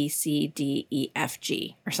A, B, C, D, E, F,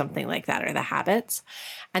 G or something like that are the habits.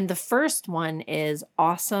 And the first one is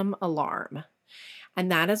awesome alarm.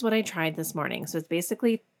 And that is what I tried this morning. So it's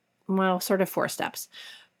basically, well, sort of 4 steps.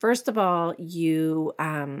 First of all, you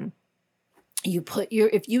put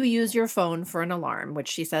if you use your phone for an alarm, which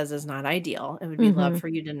she says is not ideal, it would be love Mhm. for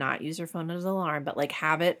you to not use your phone as an alarm, but like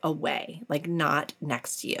have it away, like not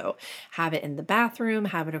next to you. Have it in the bathroom,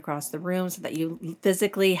 have it across the room so that you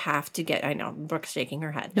physically have to get, I know, Brooke's shaking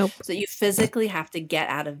her head, Nope, so you physically have to get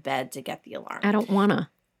out of bed to get the alarm. I don't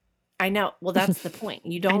wanna. I know. Well, that's the point.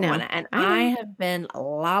 You I don't want know, to. And I I know. have been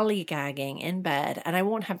lollygagging in bed, and I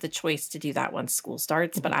won't have the choice to do that once school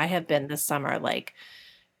starts, but Mhm. I have been this summer like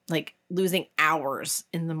losing hours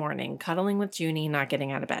in the morning, cuddling with Junie, not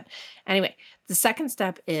getting out of bed. Anyway, the second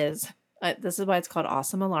step is this is why it's called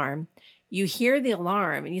awesome alarm. You hear the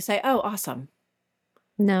alarm and you say, "Oh, awesome."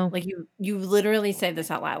 No. Like you literally say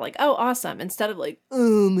this out loud, like, "Oh, awesome," instead of like,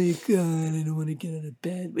 "Oh my God, I don't want to get out of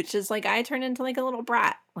bed," which is like I turn into like a little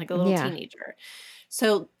brat, like a little Yeah. teenager.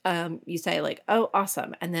 So you say like, "Oh,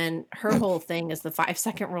 awesome," and then her whole thing is the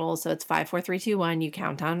 5-second rule. So it's 5, 4, 3, 2, 1. You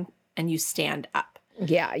count down and you stand up.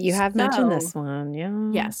 Yeah, you have mentioned So this one, yeah.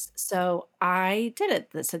 yes. So I did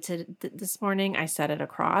it. This morning, I set it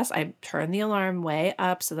across. I turned the alarm way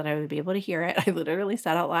up so that I would be able to hear it. I literally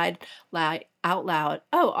said out loud,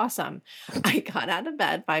 "Oh, awesome." I got out of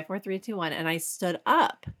bed, 5, 4, 3, 2, 1, and I stood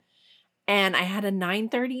up. And I had a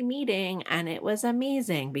 9:30 meeting, and it was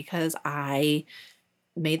amazing because I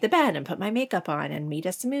made the bed and put my makeup on and made a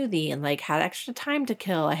smoothie and like had extra time to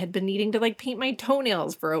kill. I had been needing to like paint my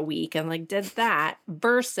toenails for a week and like did that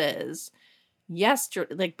versus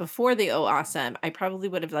yesterday, like before the oh awesome, I probably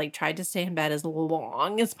would have like tried to stay in bed as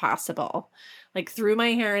long as possible, like threw my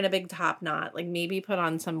hair in a big top knot, like maybe put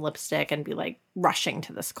on some lipstick and be like rushing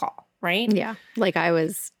to this call, right? Yeah, like I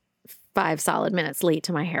was 5 solid minutes late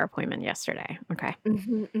to my hair appointment yesterday. Okay.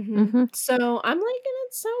 So I'm liking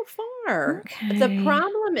it so far. The Okay.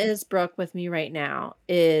 problem is, Brooke, with me right now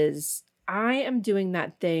is I am doing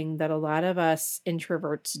that thing that a lot of us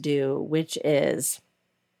introverts do, which is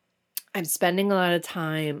I'm spending a lot of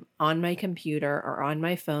time on my computer or on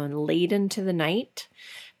my phone late into the night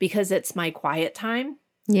because it's my quiet time.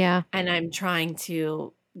 Yeah. And I'm trying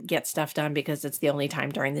to get stuff done because it's the only time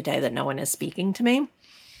during the day that no one is speaking to me.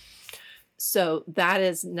 So that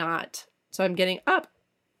is not, so I'm getting up.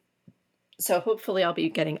 So hopefully I'll be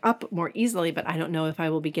getting up more easily, but I don't know if I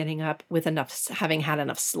will be getting up with enough, having had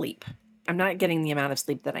enough sleep. I'm not getting the amount of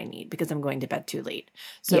sleep that I need because I'm going to bed too late.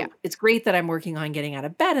 So it's great that I'm working on getting out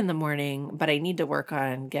of bed in the morning, but I need to work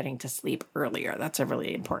on getting to sleep earlier. That's a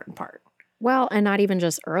really important part. Well, and not even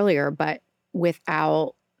just earlier, but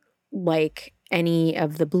without like any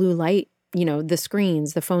of the blue light, the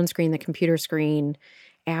screens, the phone screen, the computer screen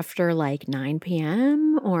after like 9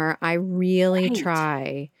 p.m. Or I really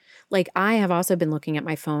try. Like I have also been looking at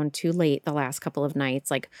my phone too late the last couple of nights.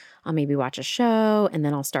 Like I'll maybe watch a show and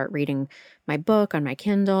then I'll start reading my book on my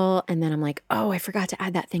Kindle. And then I'm like, oh, I forgot to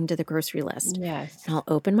add that thing to the grocery list. Yes. And I'll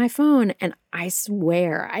open my phone and I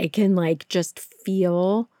swear I can like just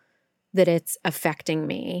feel that it's affecting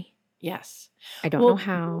me. Yes. I don't know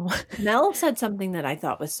how. Mel said something that I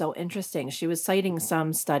thought was so interesting. She was citing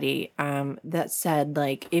some study that said,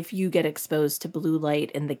 like, if you get exposed to blue light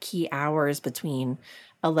in the key hours between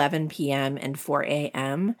 11 p.m. and 4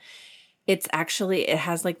 a.m., it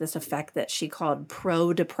has like this effect that she called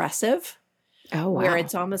pro-depressive. Oh, wow. Where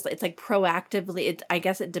it's like proactively, I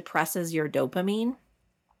guess it depresses your dopamine.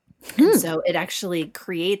 And so it actually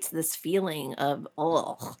creates this feeling of,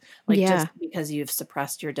 just because you've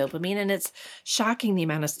suppressed your dopamine. And it's shocking the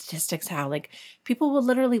amount of statistics how like people will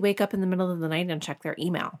literally wake up in the middle of the night and check their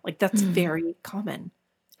email. Like that's very common.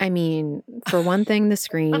 I mean, for one thing, the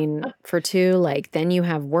screen, for two, like then you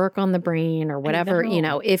have work on the brain or whatever,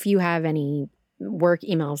 if you have any work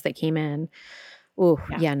emails that came in. Oh,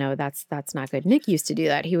 yeah, no, that's not good. Nick used to do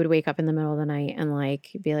that. He would wake up in the middle of the night and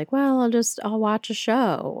like be like, well, I'll watch a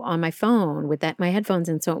show on my phone with my headphones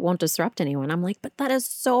in so it won't disrupt anyone. I'm like, but that is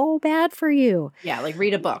so bad for you. Yeah, like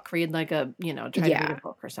read a book, read like a, try to read a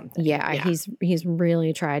book or something. Yeah, he's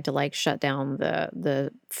really tried to like shut down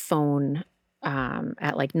the phone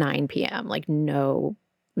at like 9 p.m. Like no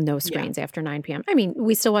screens after 9 p.m. I mean,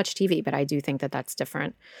 we still watch TV, but I do think that that's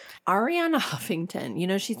different. Arianna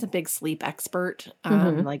Huffington, she's a big sleep expert,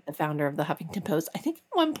 like the founder of the Huffington Post. I think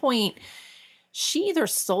at one point she either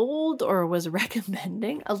sold or was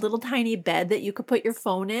recommending a little tiny bed that you could put your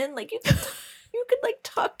phone in. Like you could like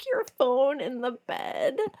tuck your phone in the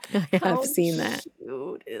bed. I have seen that.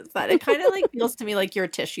 Cute is that? It kind of like feels to me like your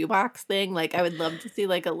tissue box thing. Like I would love to see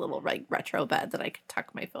like a little like retro bed that I could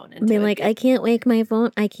tuck my phone into. Be like, I can't wake my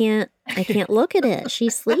phone. I can't look at it.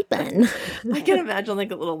 She's sleeping. I can imagine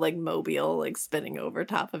like a little like mobile like spinning over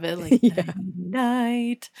top of it. Like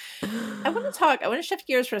night. I want to shift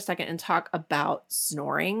gears for a second and talk about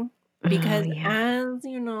snoring. Because as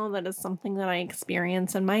you know, that is something that I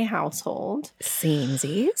experience in my household.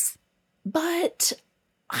 Samesies. But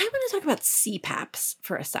I want to talk about CPAPs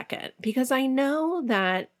for a second, because I know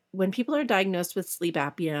that when people are diagnosed with sleep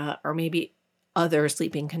apnea or maybe other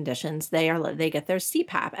sleeping conditions, they get their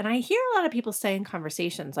CPAP. And I hear a lot of people say in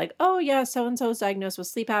conversations like, oh yeah, so-and-so is diagnosed with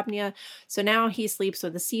sleep apnea. So now he sleeps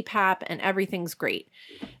with a CPAP and everything's great.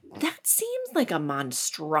 That seems like a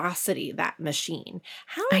monstrosity, that machine.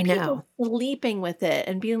 How are people sleeping with it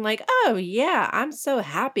and being like, oh yeah, I'm so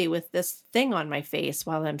happy with this thing on my face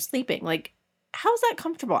while I'm sleeping? Like, how's that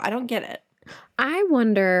comfortable? I don't get it. I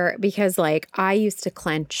wonder because like I used to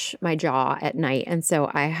clench my jaw at night. And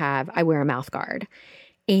so I wear a mouth guard.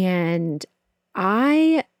 And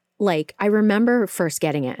I remember first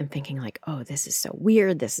getting it and thinking like, oh, this is so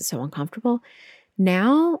weird. This is so uncomfortable.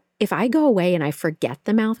 Now, if I go away and I forget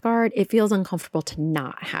the mouth guard, it feels uncomfortable to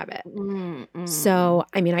not have it. So,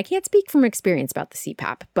 I mean, I can't speak from experience about the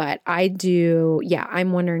CPAP, but I do. Yeah,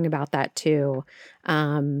 I'm wondering about that too.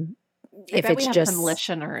 If it's just some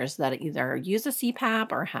listeners that either use a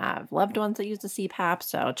CPAP or have loved ones that use a CPAP,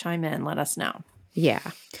 so chime in, let us know. Yeah.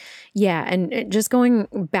 Yeah. And just going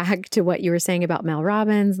back to what you were saying about Mel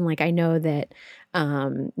Robbins, and like, I know that,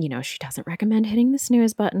 she doesn't recommend hitting the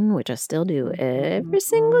snooze button, which I still do every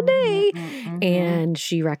single day. And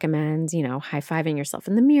she recommends, high-fiving yourself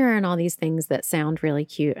in the mirror and all these things that sound really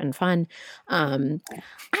cute and fun. I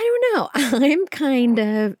don't know. I'm kind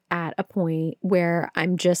of at a point where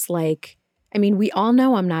I'm just like, I mean, we all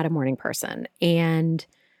know I'm not a morning person, and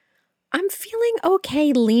I'm feeling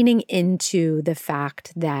okay leaning into the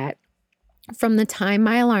fact that from the time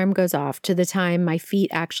my alarm goes off to the time my feet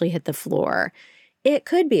actually hit the floor, it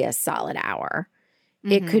could be a solid hour.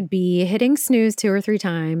 It could be hitting snooze 2 or 3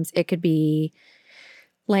 times. It could be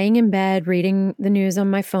laying in bed, reading the news on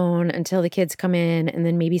my phone until the kids come in, and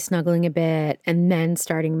then maybe snuggling a bit, and then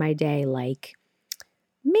starting my day. Like,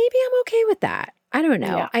 maybe I'm okay with that. I don't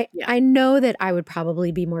know. I know that I would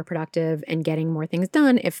probably be more productive and getting more things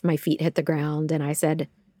done if my feet hit the ground and I said,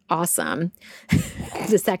 awesome,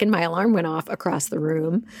 the second my alarm went off across the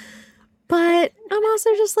room. But I'm also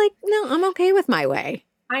just like, no, I'm okay with my way.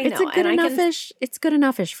 I know. It's good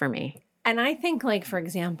enough-ish for me. And I think, like, for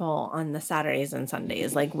example, on the Saturdays and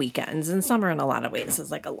Sundays, like weekends, and summer in a lot of ways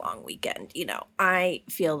is like a long weekend, you know, I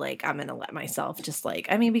feel like I'm going to let myself just like,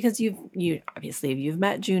 I mean, because you obviously, if you've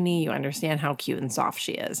met Junie, you understand how cute and soft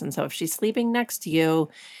she is. And so if she's sleeping next to you,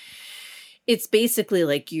 it's basically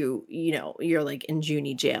like you know, you're like in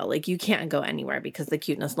Junie jail. Like you can't go anywhere because the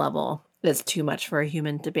cuteness level is too much for a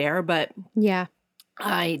human to bear. But yeah.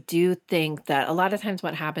 I do think that a lot of times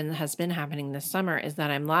what has been happening this summer is that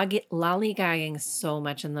I'm lollygagging so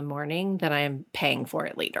much in the morning that I am paying for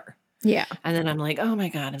it later. Yeah. And then I'm like, oh my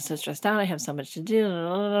God, I'm so stressed out. I have so much to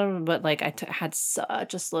do. But like I had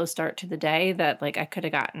such a slow start to the day that like I could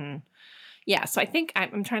have gotten. Yeah. So I think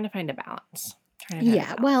I'm trying to find a balance.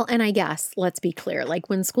 Yeah. Well, and I guess let's be clear, like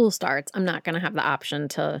when school starts, I'm not going to have the option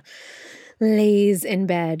to laze in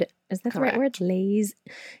bed. Is that the right word? Laze?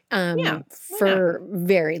 For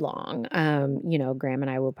very long. You know, Graham and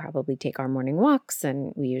I will probably take our morning walks,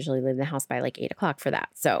 and we usually leave the house by like 8 o'clock for that.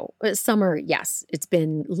 So summer, yes, it's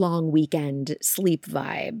been long weekend sleep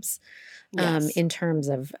vibes in terms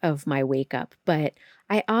of my wake up. But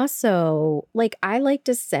I also I like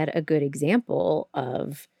to set a good example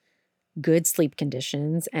of good sleep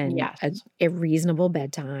conditions and a reasonable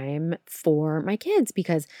bedtime for my kids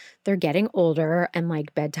because they're getting older and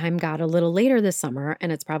like bedtime got a little later this summer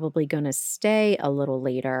and it's probably going to stay a little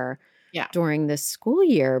later during the school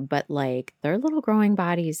year, but like their little growing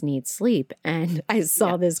bodies need sleep. And I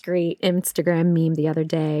saw this great Instagram meme the other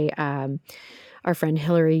day. Our friend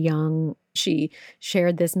Hillary Young, she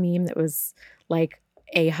shared this meme that was like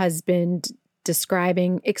a husband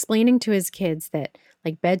explaining to his kids that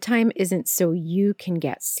like bedtime isn't so you can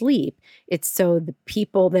get sleep. It's so the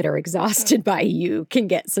people that are exhausted by you can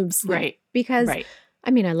get some sleep. Right. Because I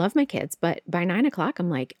mean, I love my kids, but by 9 o'clock, I'm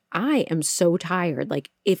like, I am so tired. Like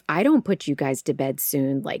if I don't put you guys to bed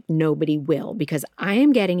soon, like nobody will, because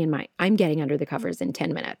I'm getting under the covers in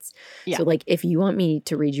 10 minutes. Yeah. So like, if you want me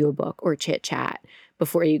to read you a book or chit chat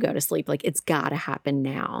before you go to sleep, like it's gotta happen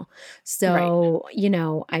now. So, you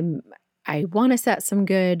know, I want to set some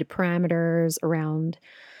good parameters around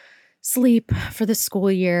sleep for the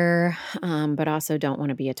school year, but also don't want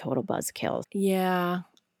to be a total buzzkill. Yeah.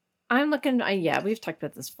 I'm looking, we've talked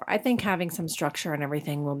about this before. I think having some structure and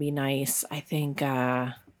everything will be nice. I think,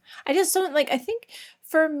 I just don't I think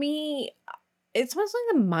for me, it's mostly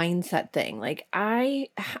the mindset thing. Like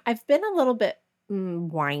I've been a little bit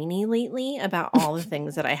whiny lately about all the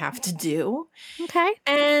things that I have to do. Okay.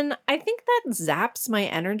 And I think that zaps my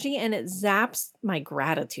energy and it zaps my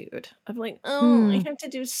gratitude. I'm like, oh, I have to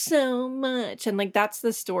do so much. And like, that's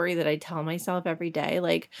the story that I tell myself every day.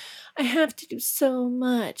 Like, I have to do so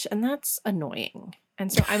much. And that's annoying.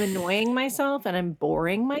 And so I'm annoying myself and I'm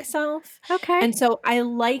boring myself. Okay. And so I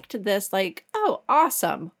liked this, like, oh,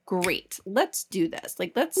 awesome. Great. Let's do this.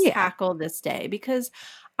 Like, let's tackle this day because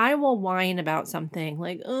I will whine about something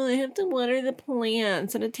like, oh, I have to water the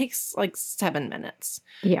plants and it takes like 7 minutes.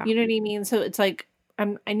 Yeah. You know what I mean? So it's like,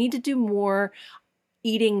 I need to do more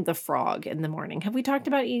eating the frog in the morning. Have we talked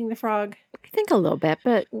about eating the frog? I think a little bit,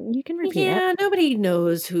 but you can repeat it. Yeah, nobody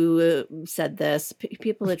knows who said this.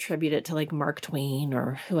 People attribute it to like Mark Twain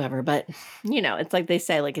or whoever, but you know, it's like they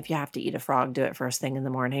say, like, if you have to eat a frog, do it first thing in the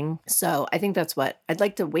morning. So I think that's what I'd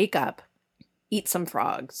like to wake up, eat some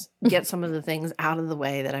frogs, get some of the things out of the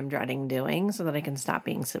way that I'm dreading doing so that I can stop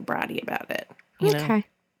being so bratty about it. You know?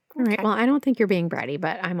 All right. Well, I don't think you're being bratty,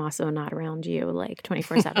 but I'm also not around you like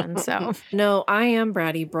 24/7. So no, I am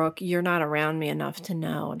bratty, Brooke. You're not around me enough to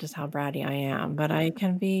know just how bratty I am, but I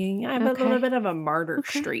have a little bit of a martyr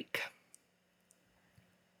streak.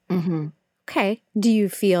 Mm-hmm. Okay. Do you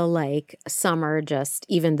feel like summer, just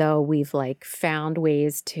even though we've like found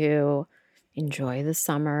ways to enjoy the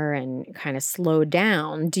summer and kind of slow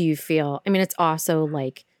down, do you feel, I mean, it's also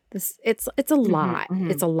like this, it's a lot.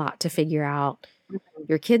 Mm-hmm. It's a lot to figure out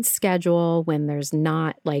your kid's schedule when there's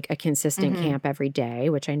not like a consistent camp every day,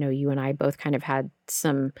 which I know you and I both kind of had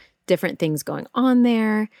some different things going on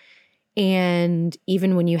there. And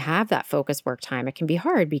even when you have that focus work time, it can be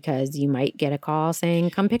hard because you might get a call saying,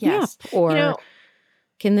 come pick me up. Or,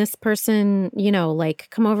 can this person, like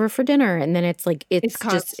come over for dinner? And then it's like, it's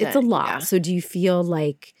a lot. Yeah. So do you feel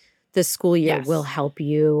like the school year will help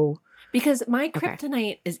you? Because my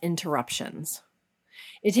kryptonite is interruptions.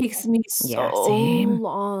 It takes me so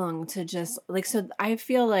long to just like, so I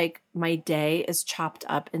feel like my day is chopped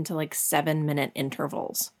up into like 7-minute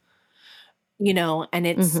intervals, and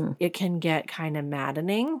it can get kind of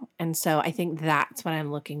maddening. And so I think that's what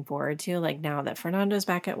I'm looking forward to. Like now that Fernando's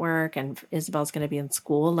back at work and Isabel's going to be in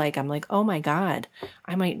school, like, I'm like, oh my God,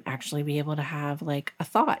 I might actually be able to have like a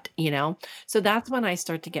thought, So that's when I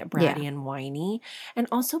start to get bratty and whiny. And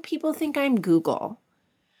also people think I'm Google.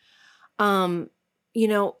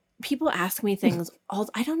 People ask me things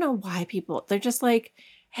I don't know why they're just like,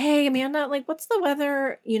 hey, Amanda, like, what's the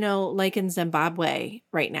weather, like in Zimbabwe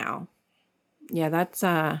right now? Yeah, that's,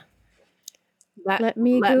 let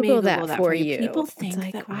me Google that for you. People think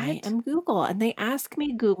like, that what? I am Google, and they ask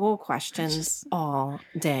me Google questions all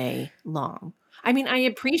day long. I mean, I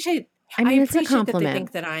appreciate it's a compliment, that they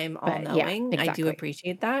think that I'm all knowing. Yeah, exactly. I do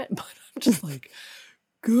appreciate that, but I'm just like,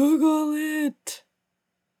 Google it.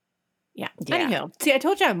 Yeah. Anywho, see, I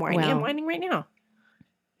told you I'm whiny. Well, I'm whining right now.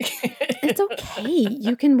 It's okay.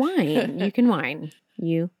 You can whine.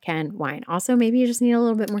 You can whine. Also, maybe you just need a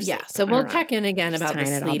little bit more sleep. Yeah. So we'll check in again about the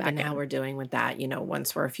sleep and how we're doing with that,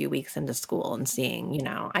 once we're a few weeks into school and seeing,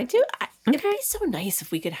 it'd be so nice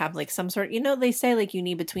if we could have like some sort, they say like you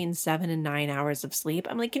need between 7 and 9 hours of sleep.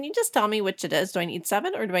 I'm like, can you just tell me which it is? Do I need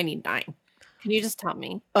 7 or do I need 9? Can you just tell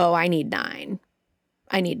me? Oh, I need 9.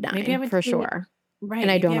 Maybe I would for sure. Right.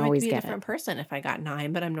 And I don't always get it. A different person if I got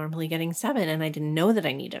 9, but I'm normally getting 7 and I didn't know that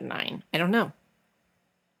I needed 9. I don't know.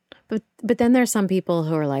 But then there's some people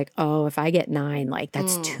who are like, oh, if I get 9, like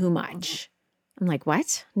that's too much. I'm like,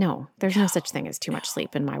 what? No, there's no such thing as too much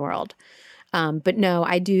sleep in my world. But no,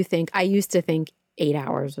 I used to think 8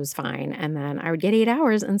 hours was fine. And then I would get 8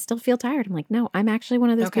 hours and still feel tired. I'm like, no, I'm actually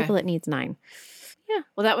one of those people that needs 9. Yeah.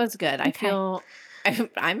 Well, that was good. I feel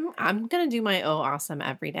I'm gonna do my awesome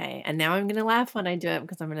every day, and now I'm gonna laugh when I do it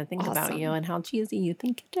because I'm gonna think about you and how cheesy you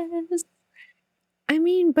think it is. I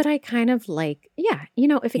mean, but I kind of like,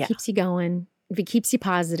 if it keeps you going, if it keeps you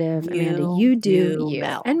positive, Amanda, you do you.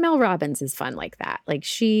 Mel. And Mel Robbins is fun like that. Like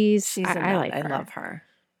she's I like her. I love her.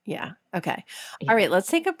 Yeah. Okay. Yeah. All right. Let's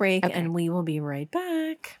take a break, and we will be right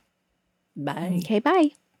back. Bye. Okay.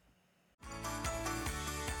 Bye.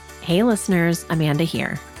 Hey, listeners, Amanda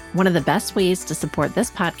here. One of the best ways to support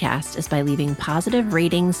this podcast is by leaving positive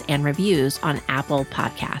ratings and reviews on Apple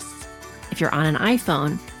Podcasts. If you're on an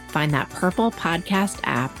iPhone, find that purple podcast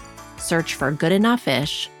app, search for Good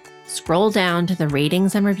Enough-ish, scroll down to the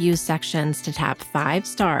ratings and reviews sections to tap 5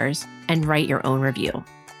 stars and write your own review.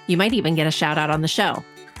 You might even get a shout out on the show.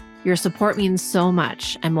 Your support means so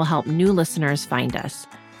much and will help new listeners find us.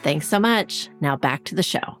 Thanks so much. Now back to the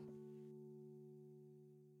show.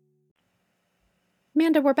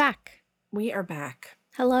 Amanda, we're back. We are back.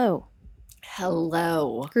 Hello.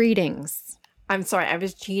 Greetings. I'm sorry, I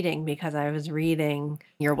was cheating because I was reading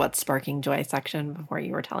your What's Sparking Joy section before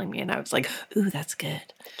you were telling me, and I was like, ooh, that's good.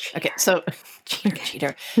 Cheater. Okay, so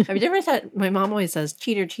cheater. Have you ever said, my mom always says,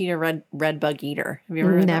 cheater, red bug eater. Have you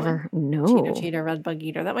ever heard that one? No. Cheater, red bug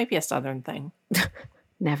eater. That might be a Southern thing.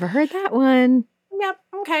 Never heard that one. Yep.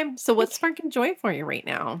 Okay. So what's sparking joy for you right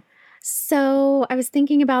now? So I was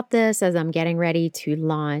thinking about this as I'm getting ready to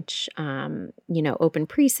launch, open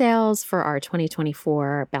pre-sales for our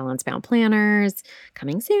 2024 Balance Bound planners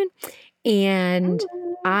coming soon. And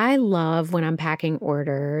I love when I'm packing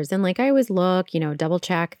orders, and like I always look, double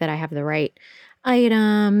check that I have the right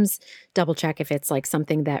items, double check if it's like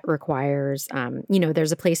something that requires,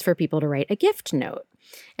 there's a place for people to write a gift note.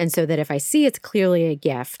 And so that if I see it's clearly a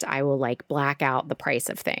gift, I will like black out the price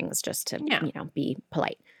of things just to, be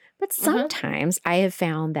polite. But sometimes I have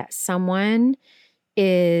found that someone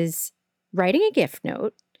is writing a gift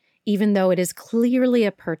note, even though it is clearly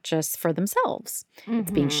a purchase for themselves.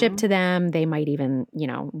 It's being shipped to them. They might even,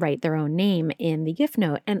 write their own name in the gift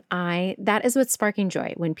note. And that is what's sparking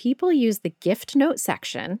joy. When people use the gift note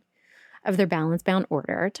section of their Balance Bound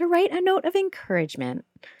order to write a note of encouragement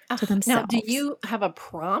to themselves. Now, do you have a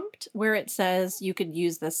prompt where it says you could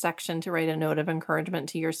use this section to write a note of encouragement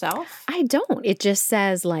to yourself? I don't. It just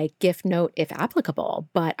says like gift note if applicable,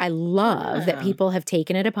 but I love that people have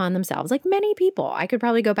taken it upon themselves. Like many people, I could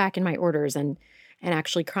probably go back in my orders and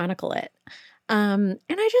actually chronicle it. And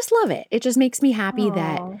I just love it. It just makes me happy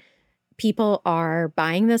that people are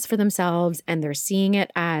buying this for themselves and they're seeing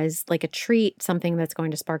it as like a treat, something that's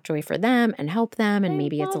going to spark joy for them and help them. And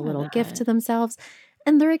maybe it's a little gift to themselves.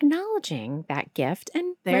 And they're acknowledging that gift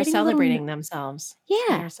and They're celebrating themselves. Yeah,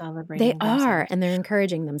 They're they celebrating are. themselves. And they're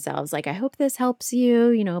encouraging themselves. Like, I hope this helps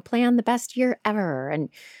you, plan the best year ever and,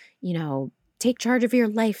 take charge of your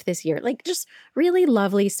life this year. Like, just really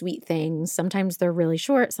lovely, sweet things. Sometimes they're really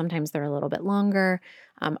short, sometimes they're a little bit longer.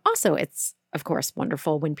 Also, it's, of course,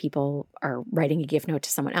 wonderful when people are writing a gift note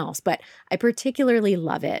to someone else, but I particularly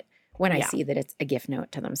love it when I Yeah. see that it's a gift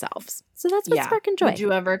note to themselves. So that's what Yeah. sparking Would joy.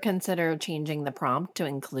 you ever consider changing the prompt to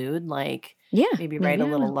include, like, Yeah, maybe write maybe a I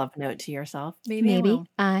little will. love note to yourself? Maybe I Maybe will.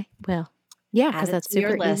 I will. Yeah, Add because it that's to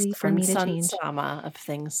your super easy list for from me to change. Sunsama of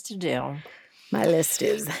things to do. My list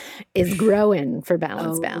is growing for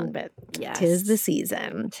Balance Oh, Bound, but 'tis the yes.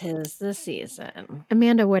 season. 'Tis the season.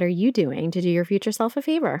 Amanda, what are you doing to do your future self a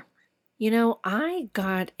favor?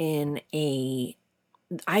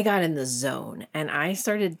 I got in the zone and I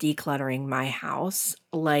started decluttering my house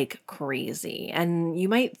like crazy. And you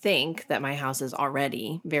might think that my house is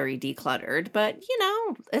already very decluttered, but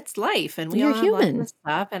it's life and we You're all have lots human. of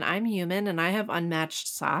stuff. And I'm human and I have unmatched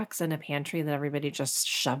socks in a pantry that everybody just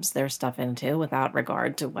shoves their stuff into without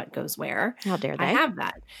regard to what goes where. How dare I they? have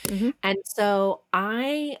that. Mhm. And so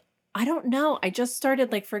I don't know. I just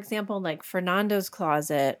started, like, for example, like Fernando's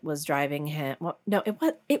closet was driving him. Well, no,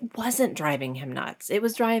 it wasn't driving him nuts. It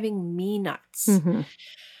was driving me nuts. Mhm.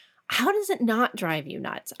 How does it not drive you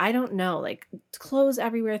nuts? I don't know. Like, clothes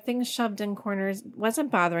everywhere, things shoved in corners wasn't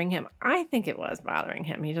bothering him. I think it was bothering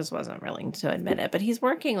him. He just wasn't willing to admit it. But he's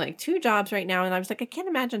working like 2 jobs right now, and I was like, I can't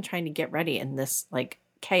imagine trying to get ready in this like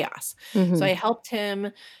chaos. So Mhm. I helped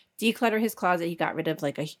him declutter his closet. He got rid of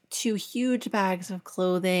like 2 huge bags of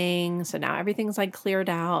clothing. So now everything's like cleared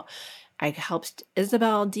out. I helped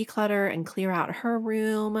Isabel declutter and clear out her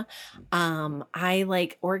room. I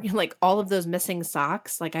like organ like all of those missing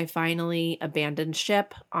socks. Like I finally abandoned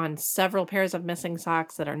ship on several pairs of missing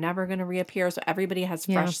socks that are never going to reappear. So everybody has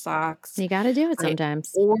Yeah. fresh socks. You gotta do it I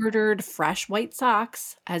sometimes. ordered fresh white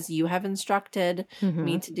socks as you have instructed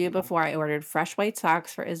me Mhm. to do before. I ordered fresh white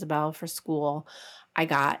socks for Isabel for school. I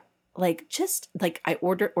got I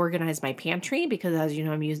organized my pantry because, as you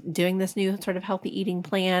know, I'm doing this new sort of healthy eating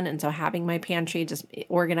plan. And so having my pantry just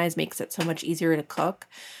organized makes it so much easier to cook.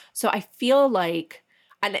 So I feel like,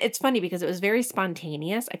 and it's funny because it was very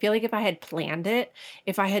spontaneous. I feel like if I had planned it,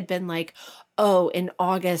 if I had been like, oh, in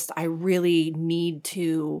August, I really need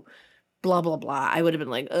to blah, blah, blah. I would have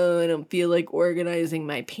been like, oh, I don't feel like organizing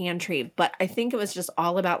my pantry. But I think it was just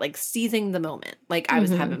all about like seizing the moment. Like I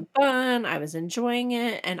was Mhm. having fun, I was enjoying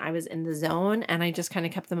it, and I was in the zone, and I just kind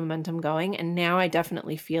of kept the momentum going. And now I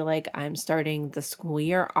definitely feel like I'm starting the school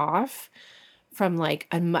year off from like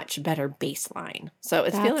a much better baseline. So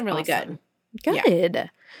it's That's feeling really good. awesome. Yeah. Good.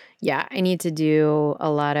 Yeah, I need to do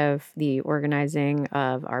a lot of the organizing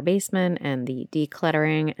of our basement and the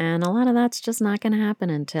decluttering, and a lot of that's just not going to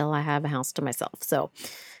happen until I have a house to myself. So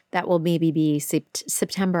that will maybe be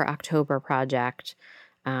September, October project,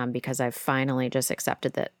 because I've finally just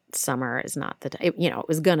accepted that summer is not the time. It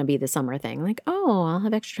was going to be the summer thing. Like, oh, I'll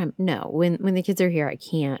have extra time. No, when the kids are here,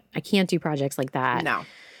 I can't do projects like that. No.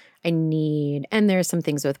 And there's some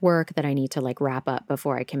things with work that I need to like wrap up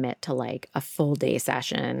before I commit to like a full day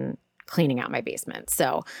session cleaning out my basement.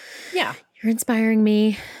 So Yeah. you're inspiring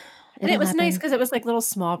me. And it It'll was nice happen. because it was like little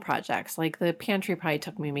small projects. Like the pantry probably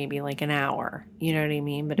took me maybe like an hour. You know what I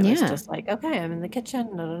mean? But it was Yeah. just like, okay, I'm in the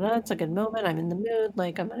kitchen. Da, da, da, it's a good moment. I'm in the mood.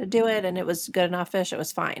 Like I'm gonna do it. And it was good enough fish. It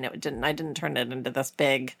was fine. I didn't turn it into this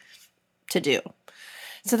big to do.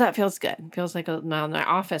 So that feels good. Feels like now my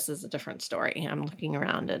office is a different story. I'm looking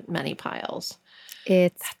around at many piles.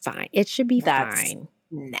 It's fine. It should be That's fine.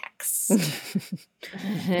 next. All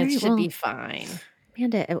It right. should Well, be fine.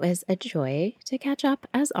 Amanda, it was a joy to catch up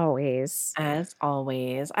as always. As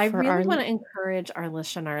always, I For our really want to encourage our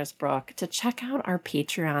listeners, Brooke, to check out our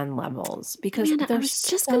Patreon levels because Amanda, I they're was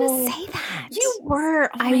just gonna so. say that. You were. Oh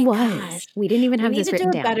I my was. gosh. We didn't even We have need this to do written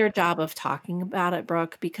a down. better job of talking about it,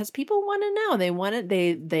 Brooke, because people want to know. They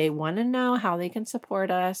want to know how they can support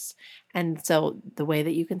us. And so the way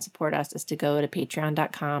that you can support us is to go to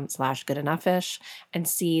patreon.com/goodenoughfish and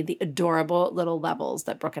see the adorable little levels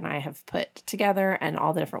that Brooke and I have put together and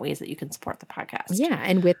all the different ways that you can support the podcast. Yeah,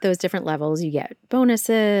 and with those different levels, you get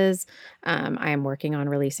bonuses. I am working on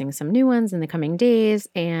releasing some new ones in the coming days,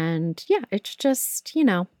 and yeah, it's just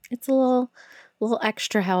it's a little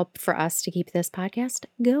extra help for us to keep this podcast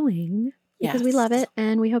going because we love Yes. it,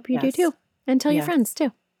 and we hope you do Yes. too, and tell your Yes. friends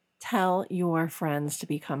too. Tell your friends to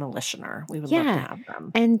become a listener. We would love to Yeah. have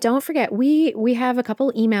them. And don't forget, we have a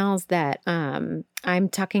couple emails that I'm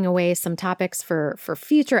tucking away some topics for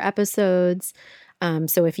future episodes.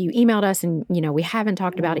 So if you emailed us and we haven't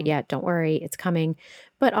talked about it yet, don't worry, it's coming.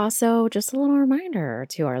 But also just a little reminder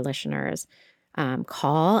to our listeners,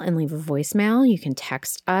 call and leave a voicemail. You can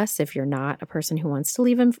text us if you're not a person who wants to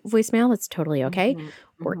leave a voicemail. That's totally okay.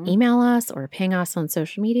 Or email us or ping us on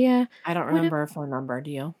social media. I don't remember our phone number. Do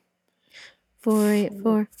you?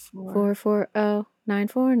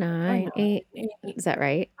 484-440-9498. Is that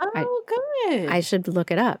right? Oh, good. I should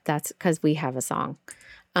look it up. That's because we have a song.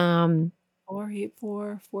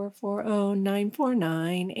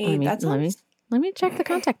 484-440-9498. Let me check the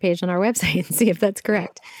contact page on our website and see if that's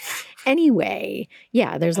correct. Anyway,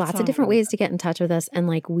 yeah, there's lots of different ways to get in touch with us. And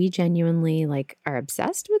like, we genuinely like are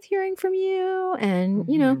obsessed with hearing from you. And,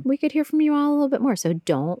 you know, we could hear from you all a little bit more. So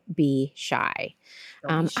don't be shy.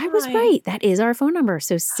 I was right. That is our phone number.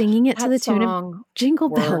 So singing it to the tune of Jingle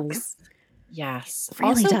Bells. Yes.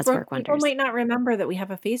 Really does work wonders. People might not remember that we have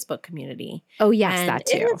a Facebook community. Oh, yes, that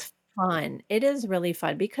too. It is fun. It is really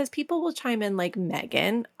fun because people will chime in, like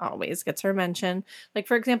Megan always gets her mention. Like,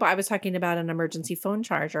 for example, I was talking about an emergency phone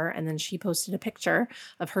charger, and then she posted a picture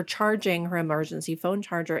of her charging her emergency phone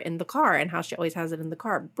charger in the car and how she always has it in the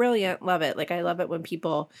car. Brilliant. Love it. Like, I love it when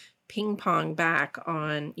people ping pong back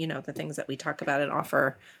on, you know, the things that we talk about and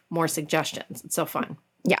offer more suggestions. It's so fun.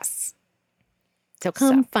 Yes. So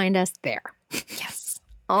come find us there. Yes.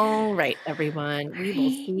 All right, everyone. We will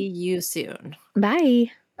see you soon.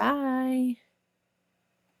 Bye. Bye.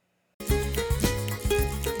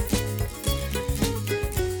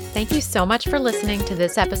 Thank you so much for listening to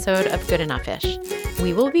this episode of Good Enough-ish.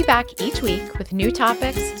 We will be back each week with new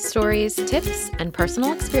topics, stories, tips, and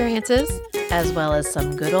personal experiences, as well as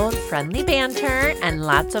some good old friendly banter and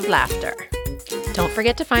lots of laughter. Don't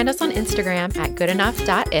forget to find us on Instagram at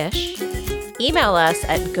goodenoughh.ish. Email us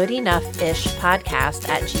at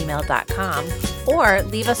goodenoughishpodcast@gmail.com or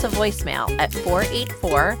leave us a voicemail at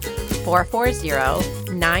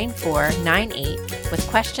 484-440-9498 with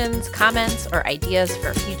questions, comments, or ideas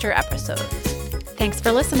for future episodes. Thanks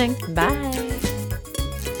for listening. Bye.